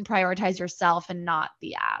 Like you can prioritize yourself and not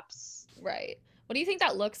the apps. Right. What do you think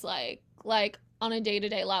that looks like? Like on a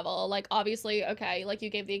day-to-day level? Like obviously, okay, like you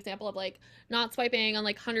gave the example of like not swiping on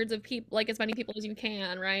like hundreds of people, like as many people as you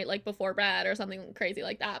can, right? Like before bed or something crazy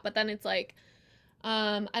like that. But then it's like,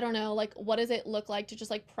 I don't know, like what does it look like to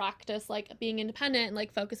just like practice like being independent and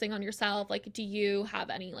like focusing on yourself? Like, do you have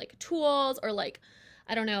any like tools or like,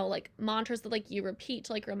 I don't know, like mantras that like you repeat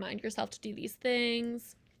to like remind yourself to do these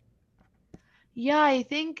things? Yeah, I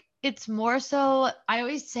think it's more so. I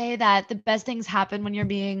always say that the best things happen when you're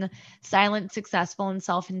being silent, successful, and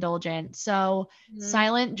self indulgent. So, Mhm.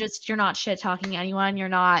 silent, just you're not shit talking anyone. You're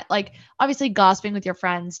not like obviously gossiping with your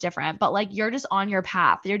friends, different, but like you're just on your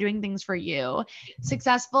path. You're doing things for you.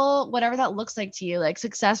 Successful, whatever that looks like to you. Like,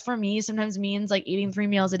 success for me sometimes means like eating 3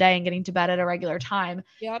 meals a day and getting to bed at a regular time.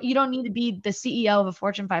 Yep. You don't need to be the CEO of a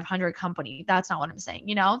Fortune 500 company. That's not what I'm saying,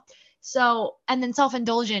 you know? So, and then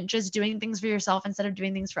self-indulgent, just doing things for yourself instead of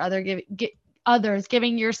doing things for others,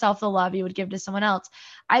 giving yourself the love you would give to someone else.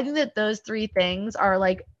 I think that those three things are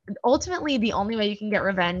like ultimately the only way you can get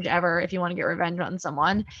revenge ever if you want to get revenge on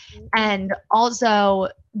someone. And also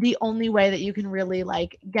the only way that you can really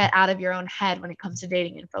like get out of your own head when it comes to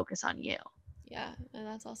dating and focus on you. Yeah, and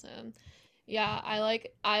that's awesome. Yeah, I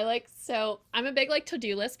like so I'm a big like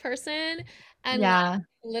to-do list person and like Yeah.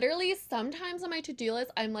 literally sometimes on my to-do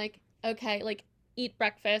list I'm like, okay, like eat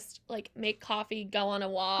breakfast, like make coffee, go on a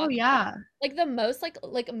Oh walk. yeah. Like the most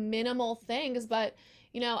like minimal things, but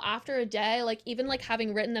after a day, like even like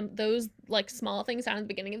having written them those like small things down at the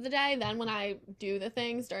beginning of the day, then when I do the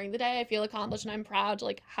things during the day, I feel accomplished and I'm proud to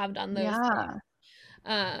like have done those Yeah.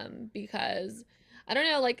 because I don't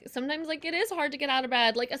know, like sometimes like it is hard to get out of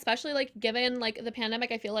bed, like especially like given like the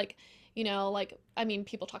pandemic. I feel like like I mean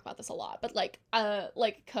people talk about this a lot, but like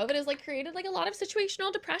COVID has like created like a lot of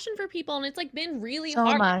situational depression for people, and it's like been really So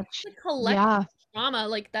hard, much. like collective Yeah. trauma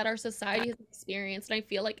like that our society has experienced. And I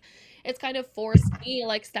feel like it's kind of forced me to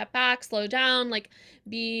like step back, slow down, like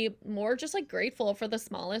be more just like grateful for the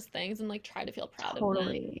smallest things and like try to feel proud of them.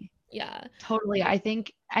 Totally. Yeah. Totally. I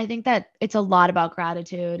think that it's a lot about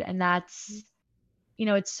gratitude, and that's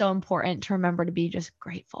it's so important to remember to be just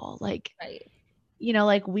grateful. Like, Right.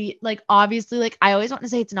 like we like obviously like I always want to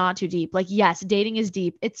say it's not too deep. Like yes, dating is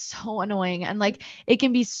deep. It's so annoying and like it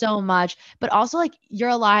can be so much, but also like you're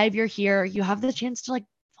alive, you're here, you have the chance to like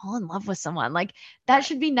fall in love with someone. Like that Right.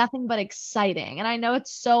 should be nothing but exciting. And I know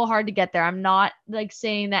it's so hard to get there. I'm not like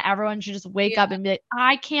saying that everyone should just wake up and be like,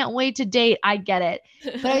 I can't wait to date. I get it.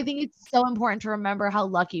 But Yeah. I think it's so important to remember how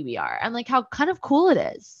lucky we are and like how kind of cool it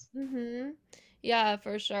is. Mhm. Yeah,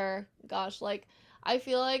 for sure. Gosh, like I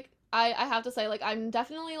feel like I have to say like I'm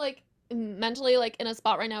definitely like mentally like in a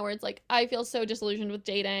spot right now where it's like I feel so disillusioned with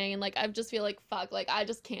dating, and like I just feel like fuck, like I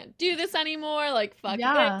just can't do this anymore. Like fuck this.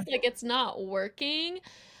 Yeah, Like it's not working.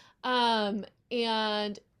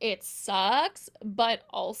 And it sucks, but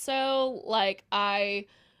also like I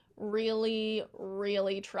really,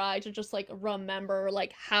 really try to just like remember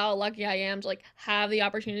like how lucky I am to like have the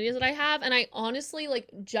opportunities that I have. And I honestly like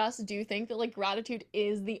just do think that like gratitude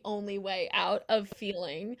is the only way out of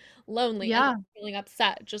feeling lonely and yeah, feeling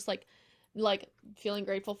upset. Just like feeling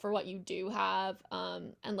grateful for what you do have,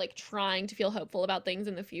 and like trying to feel hopeful about things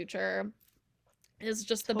in the future is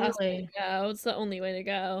just the best way to totally. go. It's the only way to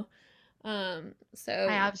go. I So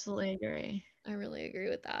absolutely agree. I really agree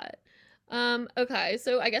with that. Okay,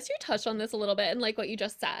 so I guess you touched on this a little bit and like what you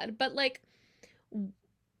just said, but like,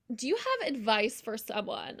 do you have advice for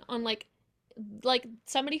someone on like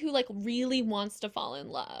somebody who like really wants to fall in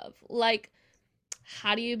love? Like,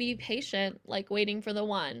 how do you be patient, like waiting for the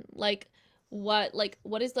one? What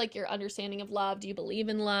is like your understanding of love? Do you believe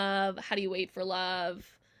in love? How do you wait for love?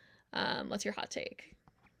 What's your hot take?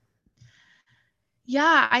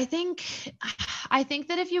 Yeah, I think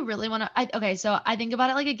that if you really want to, okay, so I think about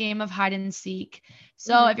it like a game of hide and seek.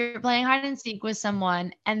 So Mhm. if you're playing hide and seek with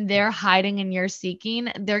someone and they're hiding and you're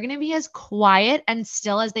seeking, they're going to be as quiet and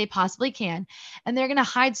still as they possibly can. And they're going to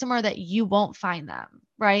hide somewhere that you won't find them,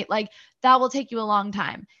 right? Like that will take you a long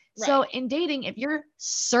time. So Right. in dating, if you're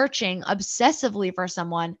searching obsessively for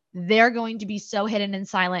someone, they're going to be so hidden and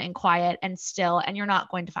silent and quiet and still, and you're not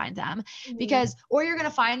going to find them Mhm. because or you're going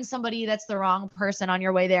to find somebody that's the wrong person on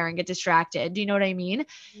your way there and get distracted. Do you know what I mean?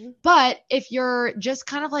 Mhm. But if you're just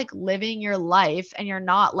kind of like living your life and you're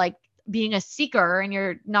not like being a seeker and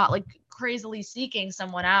you're not like crazily seeking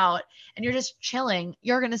someone out and you're just chilling,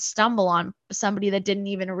 you're going to stumble on somebody that didn't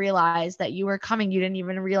even realize that you were coming. You didn't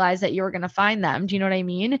even realize that you were going to find them. Do you know what I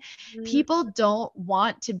mean? Mhm. People don't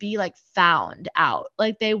want to be like found out.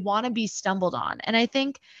 Like they want to be stumbled on. And I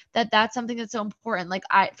think that that's something that's so important. Like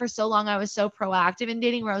for so long, I was so proactive in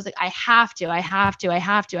dating where I was like, I have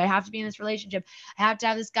to be in this relationship. I have to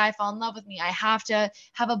have this guy fall in love with me. I have to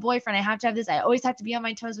have a boyfriend. I have to have this. I always have to be on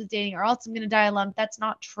my toes with dating or else I'm going to die alone. That's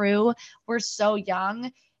not true. We're so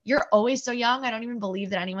young. You're always so young. I don't even believe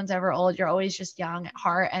that anyone's ever old. You're always just young at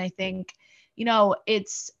heart. And I think,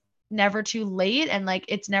 it's never too late. And like,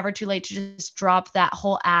 it's never too late to just drop that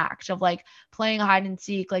whole act of like playing hide and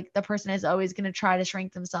seek. Like the person is always going to try to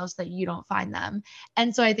shrink themselves so that you don't find them.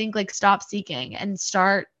 And so I think like stop seeking and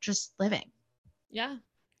start just living. Yeah.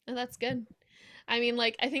 And that's good. I mean,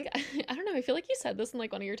 like, I think, I don't know, I feel like you said this in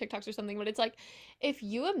like one of your TikToks or something, but it's like, if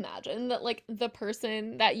you imagine that, like, the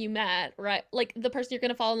person that you met, right, like, the person you're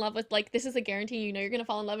gonna fall in love with, like, this is a guarantee, you're gonna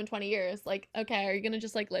fall in love in 20 years. Like, okay, are you gonna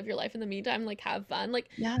just, like, live your life in the meantime, like, have fun? Like,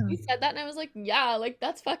 Yeah. you said that, and I was like, yeah, like,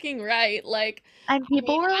 that's fucking right. Like, And I mean,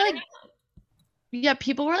 people were I don't like, yeah,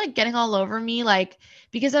 people were like getting all over me, like,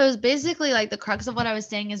 because I was basically like the crux of what I was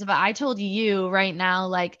saying is if I told you right now,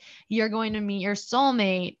 like, you're going to meet your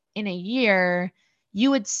soulmate in a year, you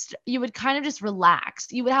would kind of just relax.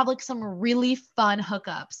 You would have like some really fun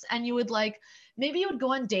hookups and you would like, maybe you would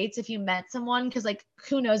go on dates if you met someone because like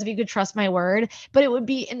who knows if you could trust my word, but it would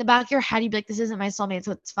be in the back of your head, you'd be like, this isn't my soulmate,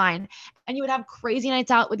 so it's fine. And you would have crazy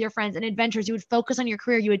nights out with your friends and adventures. You would focus on your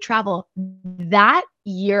career, you would travel. That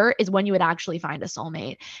year is when you would actually find a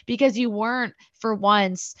soulmate because you weren't for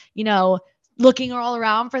once, looking all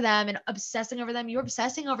around for them and obsessing over them. You're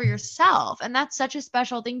obsessing over yourself. And that's such a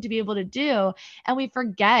special thing to be able to do. And we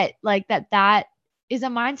forget like that is a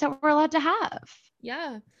mindset we're allowed to have.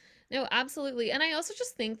 Yeah. No, absolutely. And I also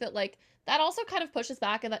just think that like that also kind of pushes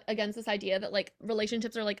back against this idea that like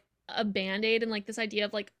relationships are like a band-aid and like this idea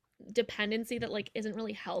of like dependency that like isn't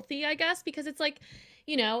really healthy, I guess, because it's like,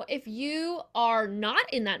 if you are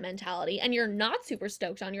not in that mentality and you're not super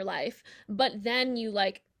stoked on your life, but then you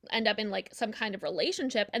like end up in like some kind of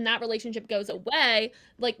relationship and that relationship goes away,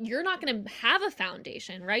 like you're not going to have a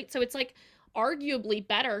foundation, right? So it's like arguably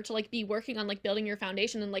better to like be working on like building your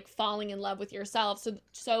foundation and like falling in love with yourself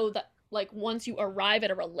so that like once you arrive at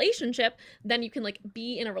a relationship then you can like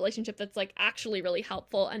be in a relationship that's like actually really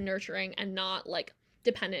helpful and nurturing and not like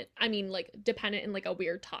dependent, I mean like dependent in like a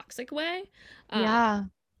weird toxic way. um Yeah.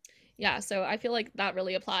 yeah, so I feel like that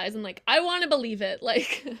really applies and like I want to believe it,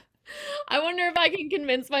 like I wonder if I can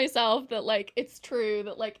convince myself that like it's true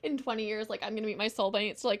that like in 20 years like I'm gonna meet my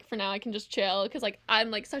soulmate. So like for now I can just chill because like I'm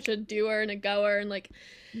like such a doer and a goer and like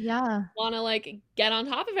Yeah. want to like get on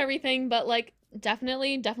top of everything, but like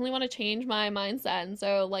definitely want to change my mindset. And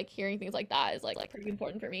so like hearing things like that is like pretty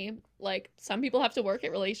important for me. Like some people have to work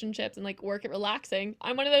at relationships and like work at relaxing.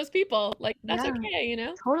 I'm one of those people. Like that's Yeah.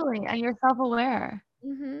 okay. Totally. And you're self-aware.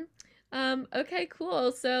 Mm-hmm. Okay,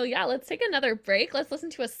 cool. So yeah, let's take another break. Let's listen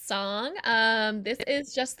to a song. This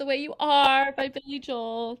is Just the Way You Are by Billy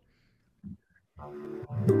Joel.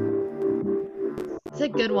 It's a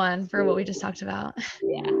good one for what we just talked about.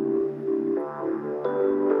 Yeah.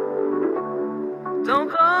 Don't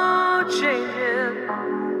go changing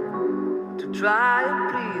to try and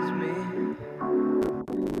please me.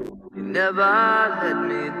 You never let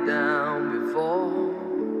me down before.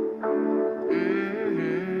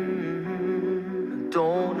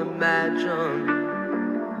 Don't imagine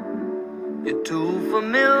you're too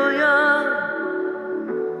familiar,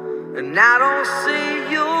 and I don't see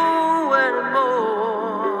you anymore.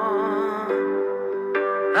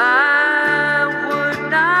 I would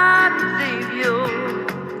not leave you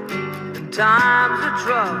in times of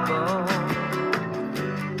trouble.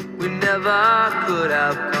 We never could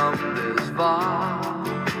have come this far.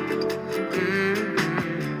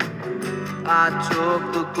 I took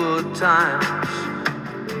the good times,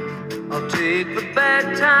 I'll take the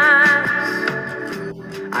bad times.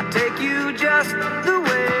 I take you just the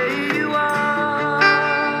way you are.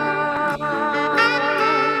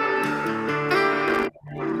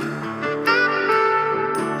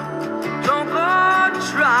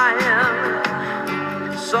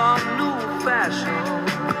 some new fashion.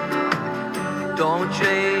 Don't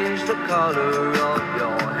change the color of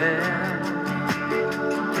your hair.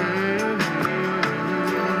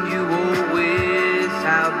 You always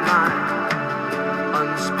have my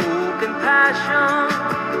unspoken passion.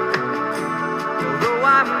 Although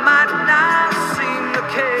I might not seem to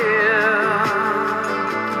care,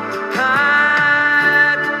 I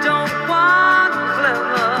don't want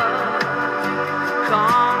clever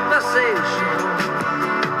conversation.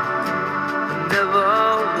 Never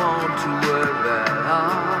want to work that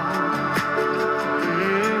hard.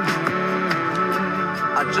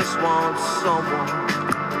 I just want someone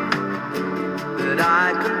that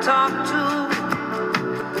I can talk to.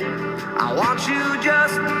 I want you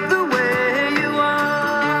just the way you are.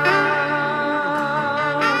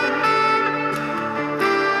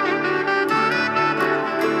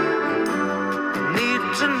 Need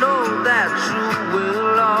to know that you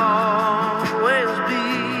will always be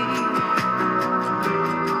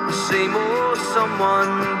the same old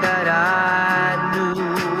someone that I knew.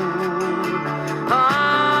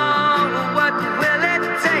 Oh, what will it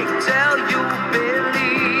take till you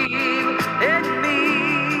believe in me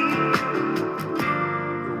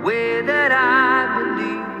the way that I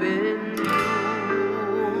believe in you?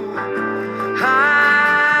 I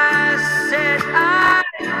said I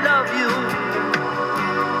love you,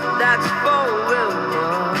 that's forever.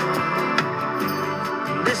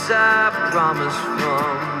 This I promise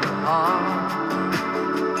from the heart.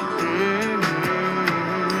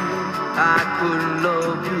 I couldn't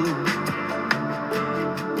love you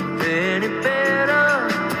any better.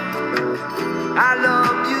 I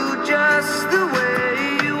love you just the way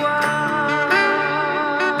you are.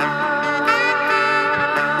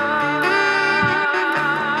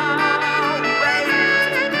 Baby.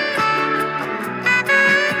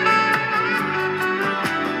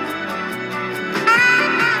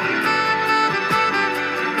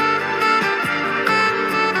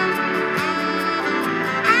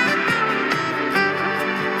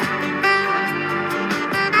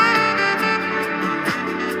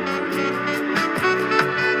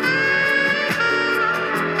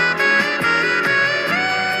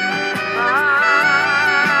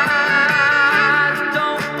 I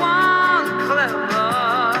don't want clever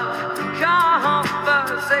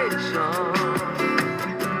conversation.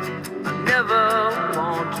 I never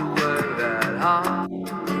want to work that hard.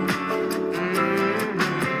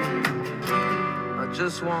 I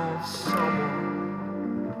just want someone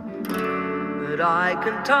that I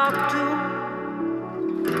can talk to.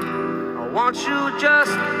 I want you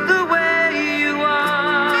just the way you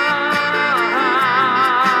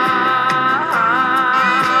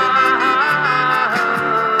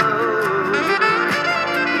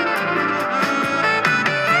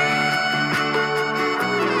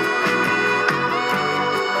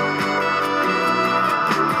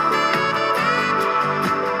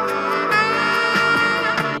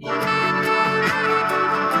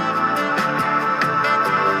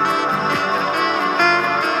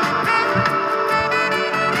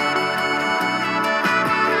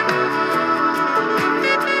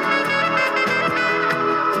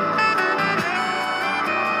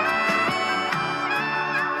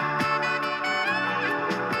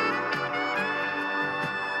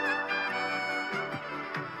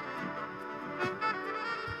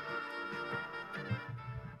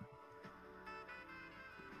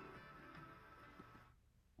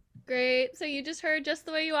Great. So you just heard Just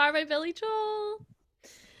the Way You Are by Billy Joel.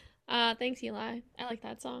 Thanks, Eli. I like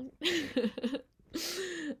that song.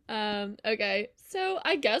 Okay. So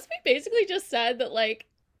I guess we basically just said that like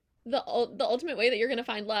the ultimate way that you're gonna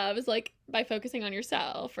find love is like by focusing on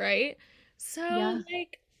yourself, right? So Yeah.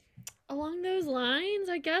 like along those lines,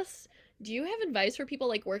 I guess, do you have advice for people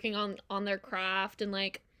like working on their craft and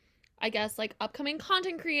like I guess like upcoming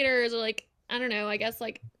content creators or like I don't know, I guess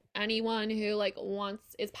like anyone who like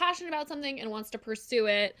is passionate about something and wants to pursue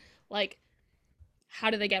it, like how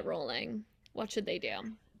do they get rolling? What should they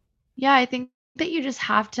do? Yeah, I think that you just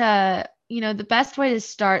have to, the best way to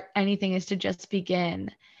start anything is to just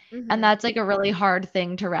begin. And Mhm. that's like a really hard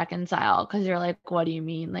thing to reconcile because you're like, what do you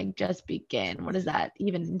mean? Like, just begin. What does that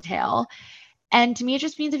even entail? And to me, it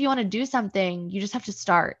just means if you want to do something, you just have to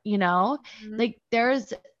start, Mhm. Like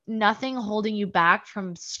there's nothing holding you back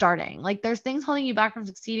from starting. Like there's things holding you back from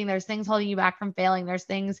succeeding. There's things holding you back from failing. There's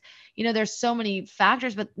things, there's so many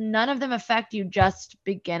factors, but none of them affect you just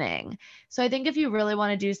beginning. So I think if you really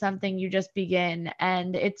want to do something, you just begin.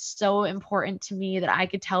 And it's so important to me that I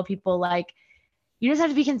could tell people like, you just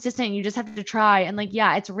have to be consistent. You just have to try. And like,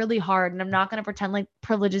 yeah, it's really hard. And I'm not going to pretend like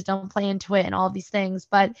privileges don't play into it and all these things,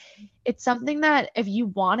 but it's something that if you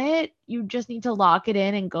want it, you just need to lock it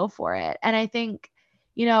in and go for it. And I think,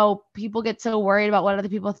 you know, people get so worried about what other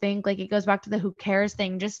people think. Like it goes back to the who cares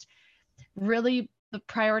thing. Just really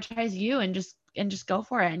prioritize you and just go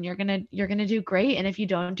for it. And you're going to do great. And if you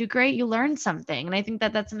don't do great, you learn something. And I think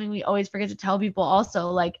that that's something we always forget to tell people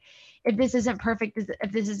also, like, if this isn't perfect,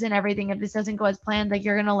 if this isn't everything, if this doesn't go as planned, like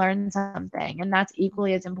you're going to learn something. And that's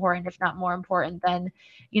equally as important, if not more important than,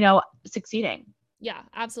 you know, succeeding. Yeah,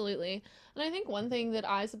 absolutely. And I think one thing that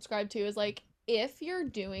I subscribe to is like, if you're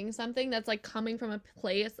doing something that's like coming from a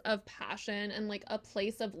place of passion and like a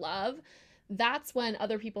place of love, that's when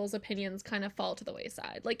other people's opinions kind of fall to the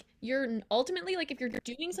wayside. Like you're ultimately like, if you're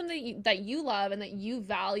doing something that you love and that you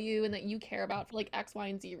value and that you care about for like X, Y,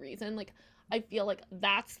 and Z reason, like I feel like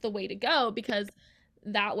that's the way to go, because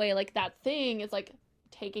that way, like that thing is like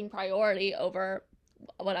taking priority over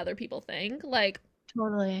what other people think. Like,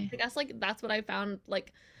 Totally. I guess like that's what I found.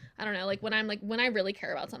 Like, I don't know, like when I really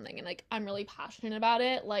care about something and like I'm really passionate about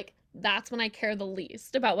it, like that's when I care the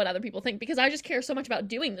least about what other people think, because I just care so much about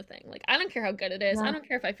doing the thing. Like I don't care how good it is. Yeah. I don't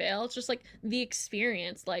care if I fail. It's just like the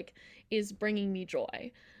experience like is bringing me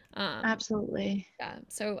joy. Absolutely. Yeah,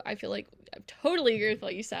 so I feel like I totally agree with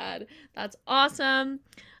what you said. That's awesome.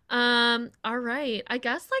 All right. I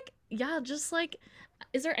guess like, yeah, just like,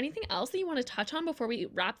 is there anything else that you want to touch on before we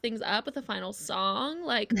wrap things up with the final song?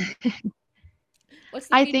 Like, what's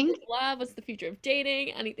the I future think of love? What's the future of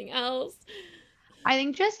dating? Anything else? I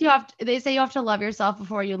think just they say you have to love yourself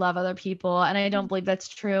before you love other people. And I don't believe that's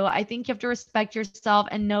true. I think you have to respect yourself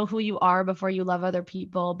and know who you are before you love other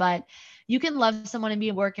people. But you can love someone and be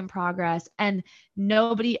a work in progress. And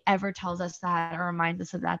nobody ever tells us that or reminds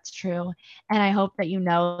us that that's true. And I hope that you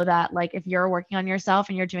know that, like, if you're working on yourself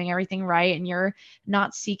and you're doing everything right and you're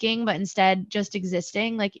not seeking, but instead just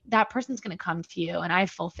existing, like that person's going to come to you. And I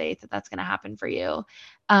have full faith that that's going to happen for you.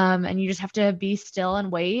 And you just have to be still and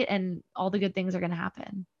wait, and all the good things are going to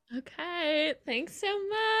happen. Okay, thanks so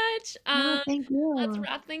much. Thank Let's you.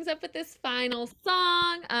 wrap things up with this final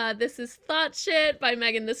song. This is Thought Shit by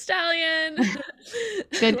Megan Thee Stallion.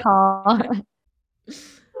 Good call.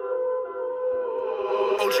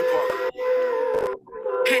 Ocean Park.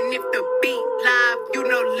 And if the beat live, you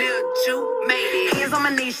know Lil Ju made it. Hands on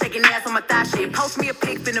my knees, shaking ass on my thigh shit. Post me a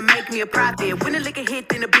pic, finna make me a profit. When the liquor hit,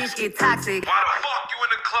 then the bitch get toxic. Why the fuck you in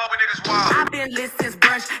the club with niggas wild? I've been lit since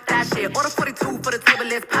brunch, that shit. Order 42 for the table,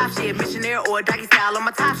 let's pop shit. Missionaire or doggy style on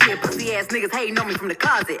my top shit. Pussy ass niggas hating on me from the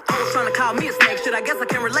closet. Hoes trying to call me a snake, shit. I guess I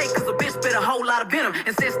can relate, cause a bitch spit a whole lot of venom.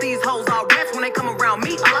 And since these hoes all rats, when they come around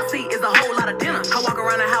me, all I see is a whole lot of dinner. I walk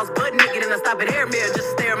around the house butt naked and I stop at air mirror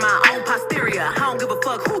just to stare at my own posterior. I don't give a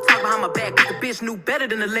fuck who talk behind my back, cause the bitch knew better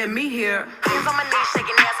than to let me hear. Hands on my knees,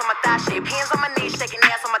 shaking ass on my thigh shit. Hands on my knees, shaking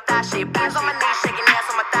ass on my thigh shit. Hands on my knees, shaking ass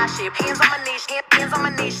on my thigh shit. Hands on my knees, hands on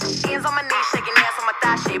my knees, hands on my knees, shaking ass on my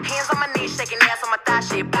thigh shit. Hands on my knees, shaking ass on my thigh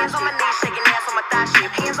shit. Hands on my knees, shaking ass on my thigh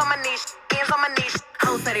shit. Hands on my knees, hands on my knees.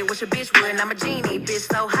 Hoes said they wish a bitch would, and I'm a genie. Bitch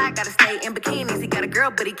so hot, gotta stay in bikinis. He got a girl,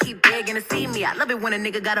 but he keep begging to see me. I love it when a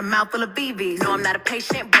nigga got a mouth full of BBs. No, I'm not a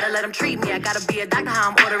patient, but I let him treat me. I gotta be a doctor, how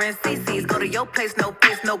I'm ordering CCs. Go to your place, no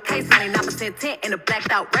face, no case. 99% tint in a blacked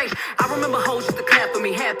out race. I remember hoes used to clap for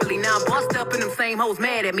me happily. Now I'm bossed up and them same hoes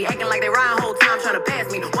mad at me. Acting like they riding whole time trying to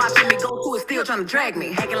pass me. Watching me go through it, still trying to drag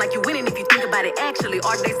me. Acting like you winning if you think about it actually.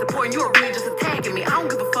 Are they supporting you or really just attacking me? I don't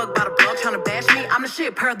give a fuck about a blog trying to bash me. I'm the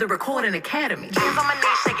shit per the Recording Academy. Hands on my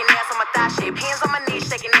knees, shaking ass on my thigh shit. Hands on my knees,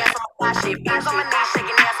 shaking ass on my thigh shit. Hands on my knees,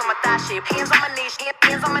 shaking ass on my thigh shit. Hands on my knees,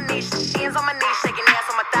 hands on my knees, hands on my knees, shaking ass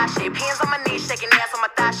on my thigh shit. Hands on my knees, shaking ass on my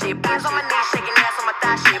thigh shit. Hands on my knees, shaking ass on my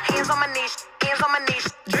thigh shit. Hands on my knees, hands on my knees.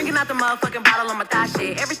 Drinking out the motherfucking bottle on my thigh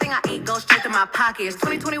shit. Everything I eat goes straight to my pockets.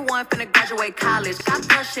 2021, finna graduate college. Got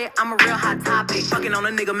the shit, I'm a real hot topic. Fucking on a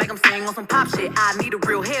nigga, make him sing on some pop shit. I need a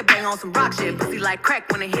real headbang on some rock shit. Pussy like crack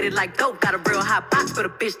when it hit it like dope. Got a real hot box, but a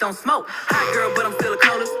bitch don't smoke. Hot girl, but I'm still a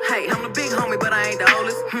coldest. Hey, I'm the big homie, but I ain't the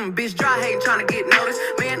oldest. Bitch dry hating, trying to get noticed.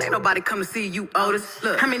 Man, ain't nobody come to see you, Otis.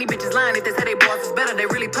 Look, how many bitches lying if they say they boss is better? They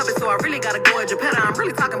really puppets, so I really gotta go at Geppetto. I'm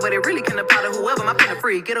really talking, but it really can apply to whoever. My pen a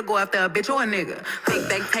free, get a go after a bitch or a nigga. Big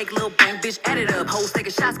bang, take little bang, bitch, add it up. Hoes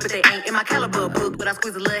taking shots, but they ain't in my caliber book. But I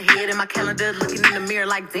squeeze a little head in my calendar, looking in the mirror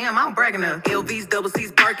like, damn, I'm bragging up. LVs, double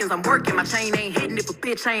C's, Birkins, I'm working. My chain ain't hitting if a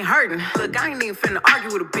bitch ain't hurting. Look, I ain't even finna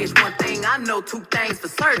argue with a bitch. One thing I know, two things for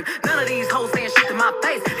certain. None of these hoes saying shit to my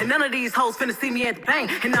face, and none of these hoes finna see me at the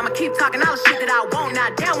bank. And I'ma keep talking all the shit that I want. Now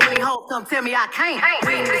damn when these hoes come tell me I can't.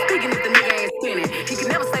 We ain't even speaking if the nigga ain't spinning. He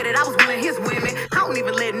could never say that I was one of his women. I don't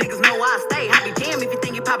even let niggas know I stay. I be damned if you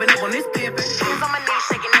think you popping up on this pimpin'. Hands on my knees,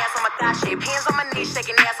 shaking ass on my thigh thigh shit. Hands on my knees,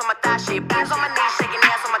 shaking ass on my thigh shit. Hands on my knees, shaking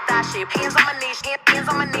ass on my thigh shit. Hands on my knees, hands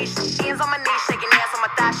on my knees, hands on my knees, shaking ass on my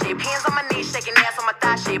thigh shit. Hands on my knees, shaking ass on my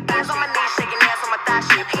thigh shit. Hands on my knees, shaking ass on my thigh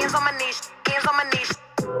shit. Hands on my knees, hands on my knees.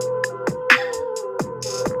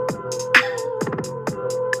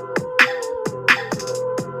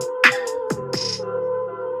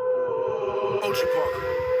 Ocean Park.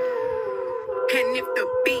 And if the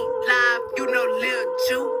beat live, you know Lil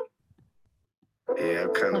Ju. Yeah,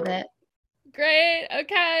 I'm kind Love of. it. Great.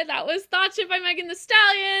 Okay, that was Thought Shit by Megan Thee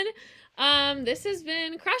Stallion. This has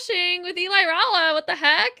been Crushing with Eli Ralla. What the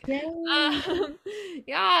heck?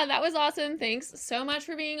 Yeah, that was awesome. Thanks so much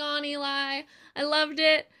for being on, Eli. I loved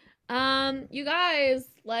it. You guys,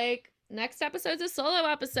 like, next episode's a solo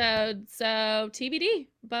episode, so TBD,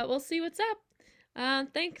 but we'll see what's up.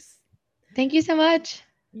 Thanks. Thank you so much.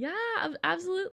 Yeah, absolutely.